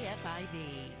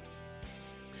 KFIV.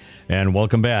 And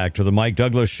welcome back to the Mike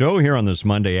Douglas Show here on this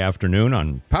Monday afternoon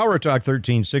on Power Talk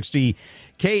 1360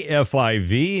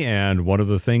 KFIV. And one of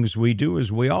the things we do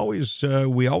is we always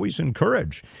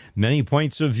encourage many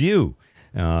points of view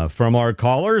from our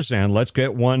callers. And let's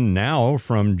get one now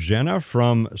from Jenna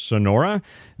from Sonora.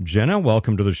 Jenna,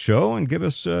 welcome to the show and give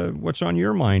us what's on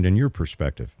your mind and your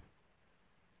perspective.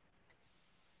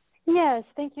 Yes,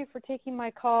 thank you for taking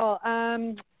my call.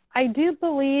 I do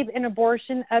believe in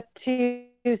abortion up to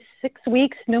 6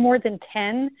 weeks, no more than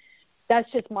 10.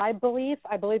 That's just my belief.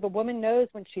 I believe a woman knows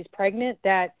when she's pregnant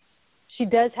that she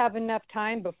does have enough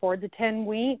time before the 10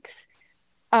 weeks.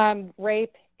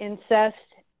 Rape, incest,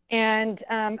 and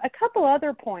a couple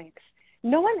other points.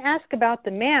 No one asked about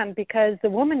the man because the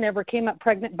woman never came up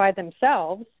pregnant by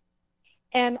themselves.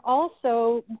 And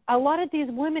also, a lot of these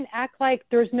women act like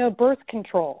there's no birth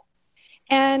control.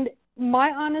 And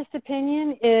my honest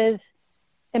opinion is,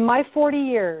 in my 40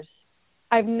 years,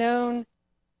 I've known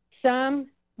some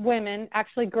women,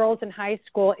 actually girls in high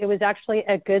school, it was actually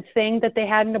a good thing that they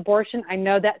had an abortion. I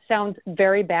know that sounds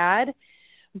very bad,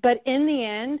 but in the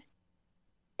end,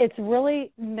 it's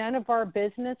really none of our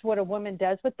business what a woman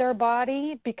does with their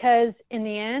body, because in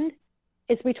the end,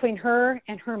 it's between her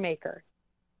and her maker.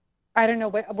 I don't know.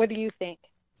 What do you think?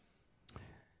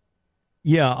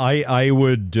 Yeah, I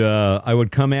would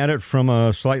come at it from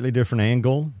a slightly different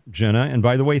angle, Jenna. And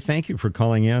by the way, thank you for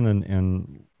calling in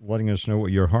and letting us know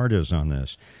what your heart is on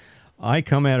this. I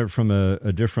come at it from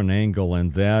a different angle,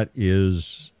 and that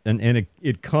is, and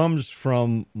it comes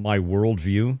from my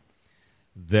worldview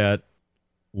that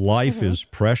life is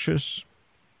precious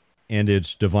and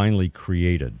it's divinely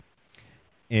created.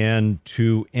 And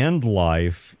to end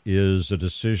life is a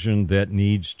decision that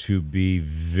needs to be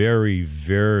very,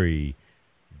 very,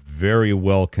 very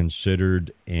well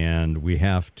considered, and we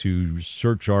have to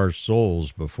search our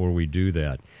souls before we do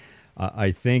that.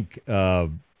 I think,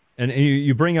 and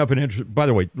you bring up an interest. By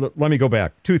the way, let me go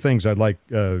back. Two things I'd like,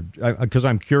 because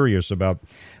I'm curious about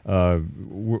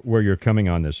where you're coming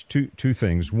on this. Two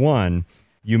things. One,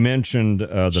 you mentioned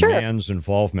the man's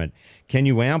involvement. Can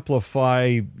you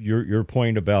amplify your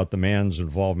point about the man's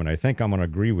involvement? I think I'm going to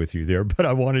agree with you there, but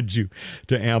I wanted you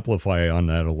to amplify on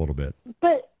that a little bit.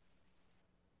 But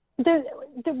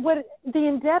what the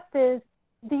in-depth is,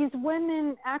 these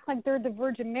women act like they're the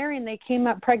Virgin Mary and they came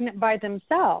up pregnant by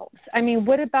themselves. I mean,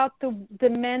 what about the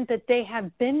men that they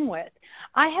have been with?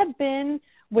 I have been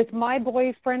with my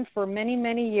boyfriend for many,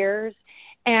 many years,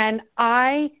 and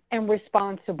I am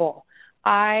responsible.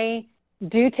 I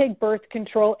do take birth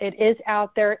control. It is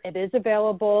out there. It is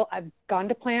available. I've gone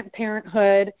to Planned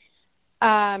Parenthood.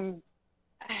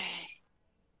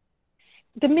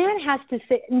 The man has to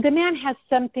say. The man has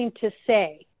something to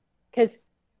say, because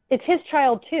it's his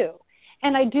child too.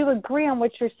 And I do agree on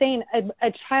what you're saying.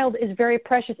 A child is very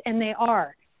precious, and they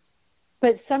are.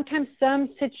 But sometimes, some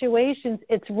situations,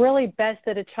 it's really best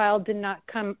that a child did not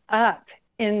come up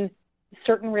in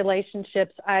certain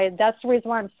relationships. That's the reason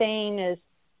why I'm saying is,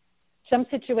 some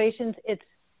situations it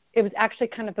was actually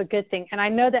kind of a good thing. And I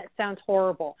know that sounds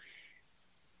horrible.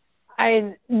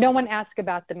 No one asked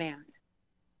about the man.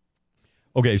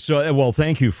 Okay, so well,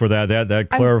 thank you for that. That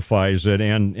clarifies it.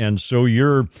 And so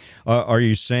are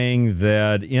you saying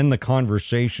that in the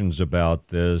conversations about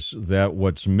this, that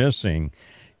what's missing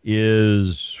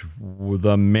is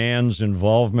the man's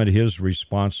involvement, his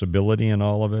responsibility in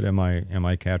all of it? Am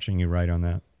I catching you right on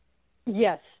that?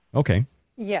 Yes. Okay.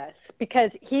 Yes,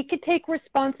 because he could take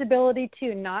responsibility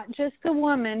too, not just the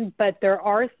woman, but there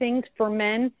are things for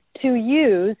men to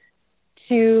use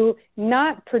to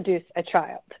not produce a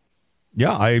child.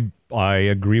 Yeah, I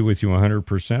agree with you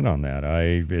 100% on that.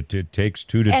 It takes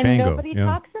two to tango. And nobody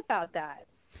talks about that.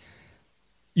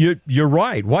 You're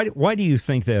right. Why do you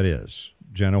think that is,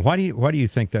 Jenna? Why do you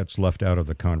think that's left out of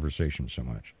the conversation so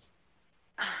much?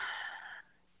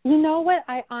 You know what?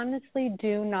 I honestly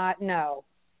do not know.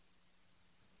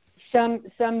 Some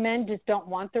men just don't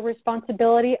want the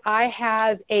responsibility. I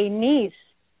have a niece.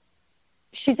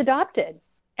 She's adopted,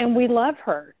 and we love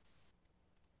her.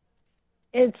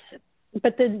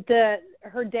 But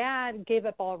her dad gave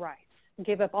up all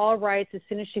rights. As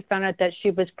soon as she found out that she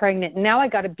was pregnant. Now I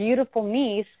got a beautiful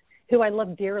niece who I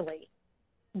love dearly,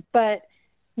 but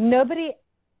nobody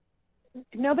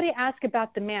asked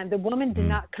about the man. The woman did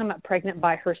not come up pregnant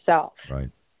by herself. Right.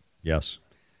 Yes.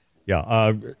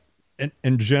 Yeah.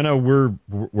 And Jenna,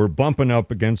 we're bumping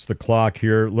up against the clock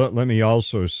here. Let me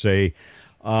also say,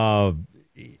 there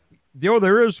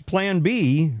is Plan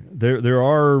B. There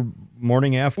are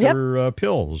morning after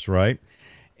pills, right?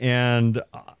 And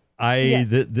I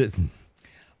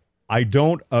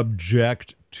don't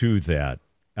object to that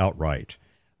outright.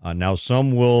 Now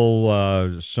some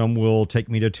will take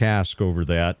me to task over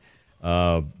that,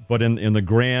 but in the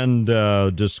grand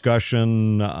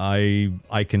discussion,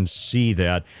 I can see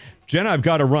that. Jenna, I've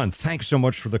got to run. Thanks so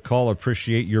much for the call.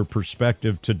 Appreciate your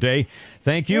perspective today.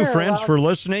 Thank you, friends, for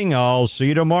listening. I'll see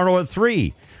you tomorrow at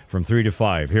 3, from 3 to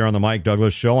 5, here on the Mike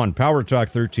Douglas Show on Power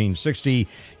Talk 1360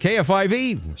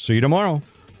 KFIV. See you tomorrow.